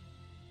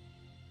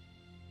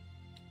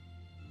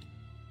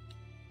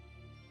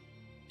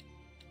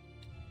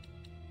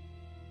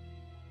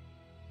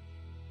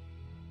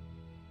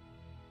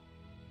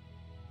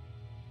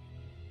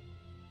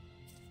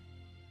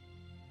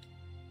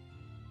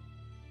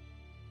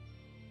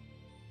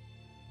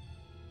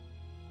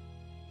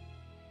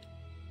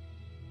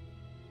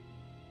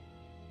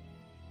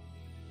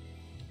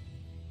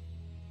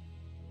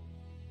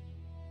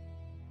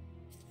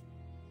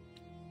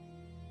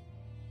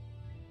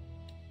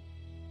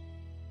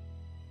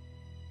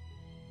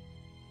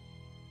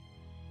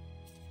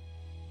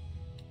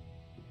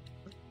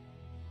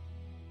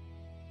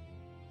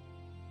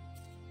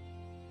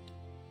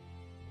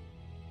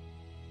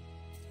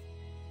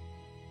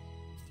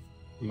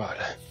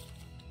 Vale.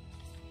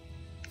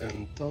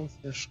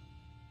 Entonces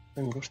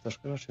tengo estas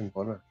cosas sin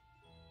poner.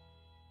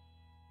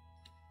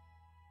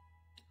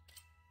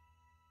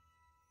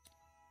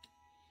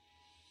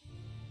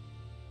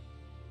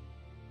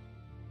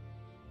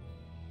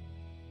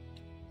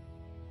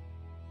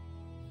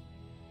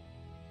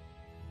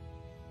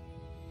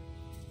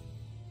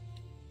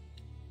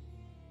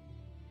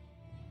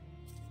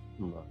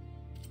 Vale.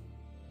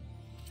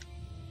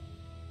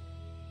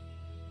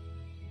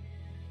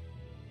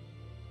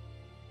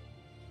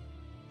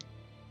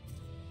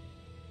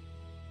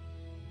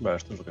 Vale,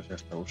 esto es lo que se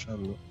está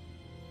usando.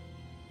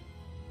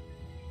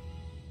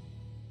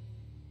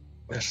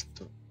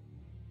 Esto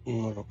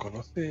no lo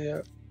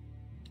conocía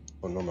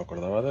o no me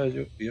acordaba de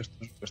ello y esto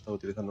es lo que estaba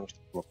utilizando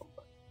nuestro nuevo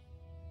compañero.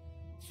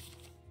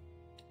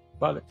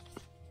 Vale.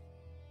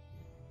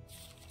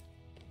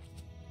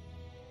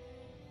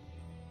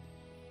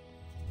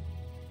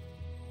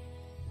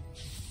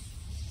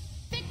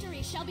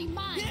 Victory shall be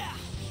mine! Yeah!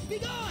 Be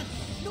gone!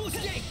 No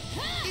escape!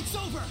 It's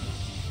over!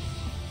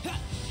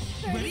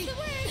 Ready?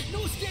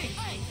 No escape!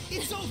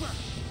 It's over!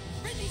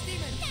 Rid these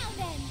demons! Now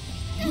then!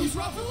 Who's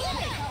rough and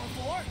living?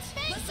 Powerful arts!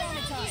 Let's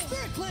sanitize!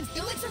 Spirit cleanse!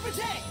 Elixir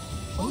vitae!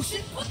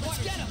 Ocean!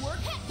 Let's get him!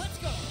 Let's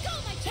go! Go,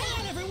 my Hang child!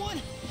 on,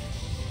 everyone!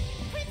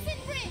 Crimson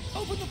Bridge!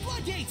 Open the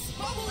floodgates!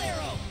 Bubble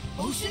arrow!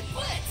 Ocean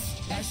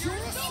blitz! Azure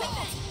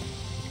assault!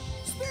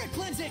 Spirit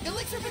cleansing!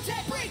 Elixir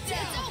vitae!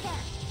 Breakdown! It's over!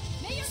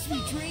 May your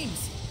Sweet soul...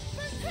 dreams!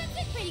 First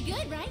Crimson, pretty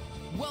good, right?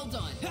 Well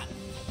done!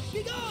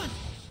 Be gone!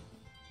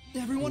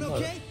 Everyone Vale.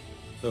 okay?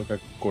 Tengo que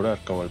curar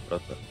como el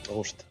prota. Me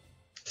gusta.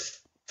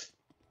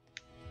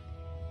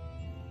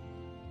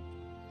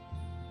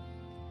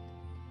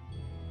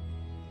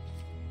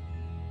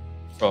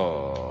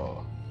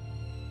 Oh.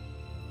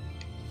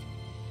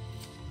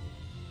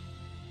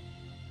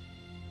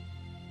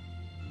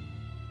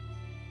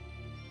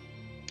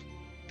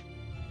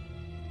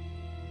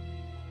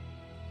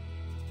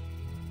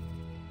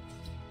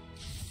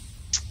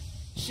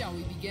 Shall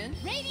we begin?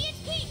 Radiant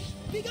heat!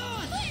 Be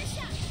gone! Clear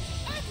shot!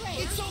 Earth ray!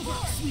 It's over!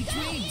 Sweet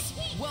dreams!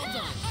 Well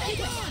done! Be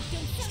gone!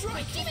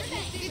 Strike! Demon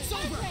Fang! It's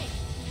Earth over! ray!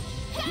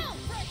 Pound!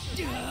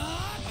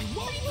 I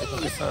won't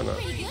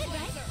Pretty lose! good,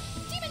 right?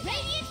 Demon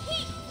Radiant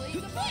heat!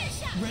 Clear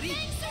shot! Ready?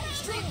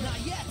 Strike! Not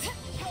yet!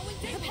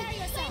 Prepare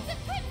yourself! Flames of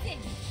crimson!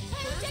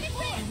 Pyrogenic I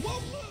ring!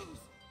 won't lose!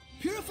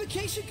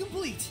 Purification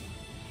complete!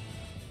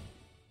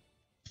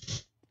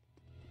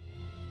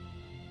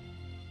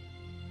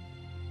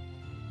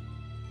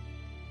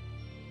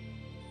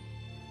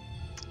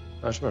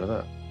 Ah, es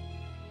verdad.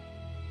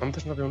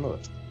 Antes no había uno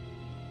de estos.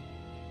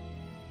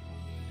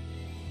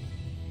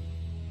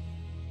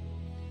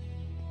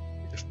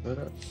 Esto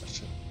era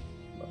así.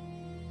 Vale.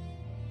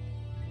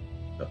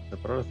 Ya,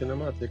 separó la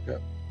cinemática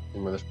y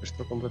me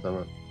despistó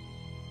completamente.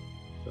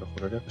 Pero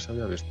juraría que se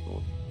había visto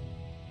uno.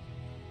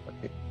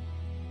 Aquí.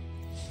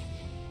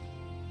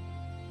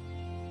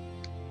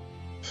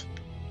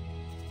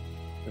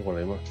 Igual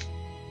hay más.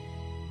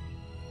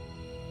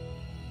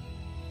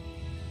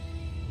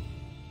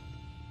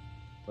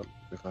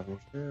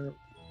 Fijarnos bien.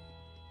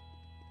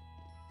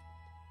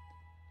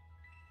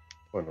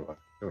 Bueno, vale,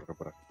 yo creo que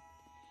por aquí.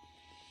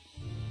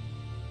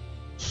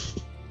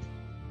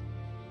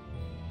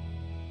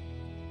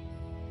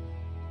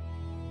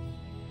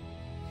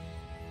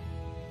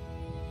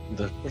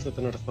 Después de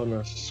tener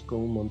zonas con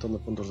un montón de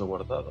puntos de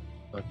guardado,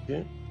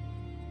 aquí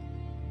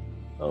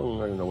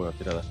aún hay una buena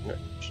tirada sin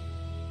ellos.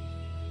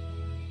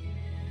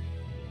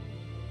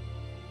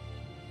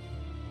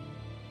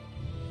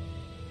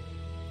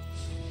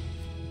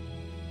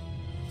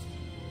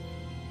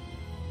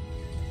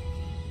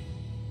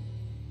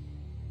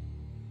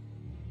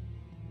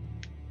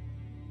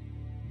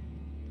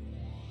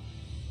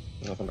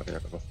 Es una zona que ya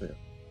conocía.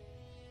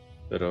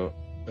 Pero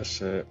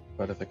ese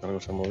parece que algo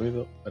se ha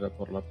movido. ¿Era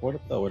por la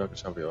puerta o era que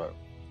se abrió algo?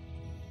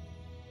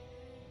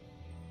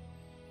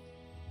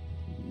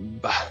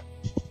 Bah.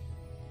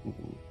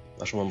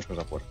 Asumamos que es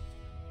la puerta.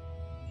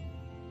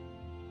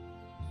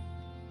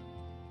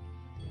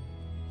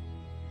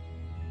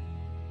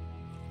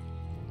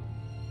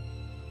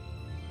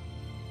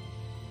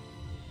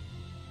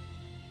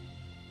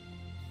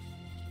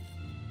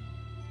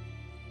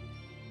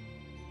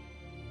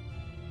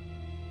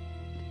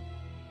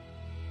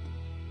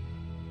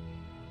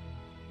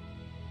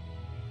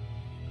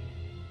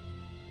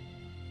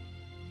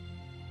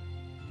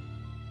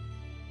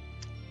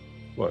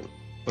 Bueno,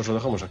 pues lo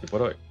dejamos aquí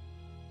por hoy.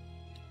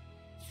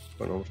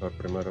 Bueno, vamos a ver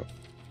primero.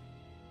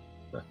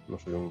 No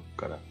soy un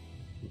cara.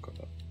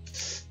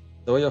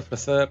 Te voy a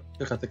ofrecer,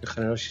 fíjate que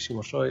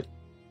generosísimo soy,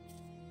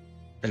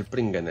 el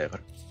pringue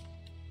negro.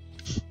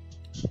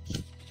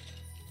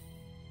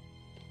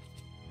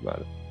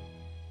 Vale.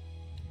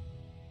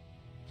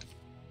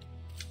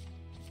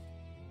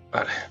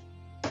 Vale.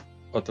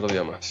 Otro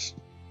día más.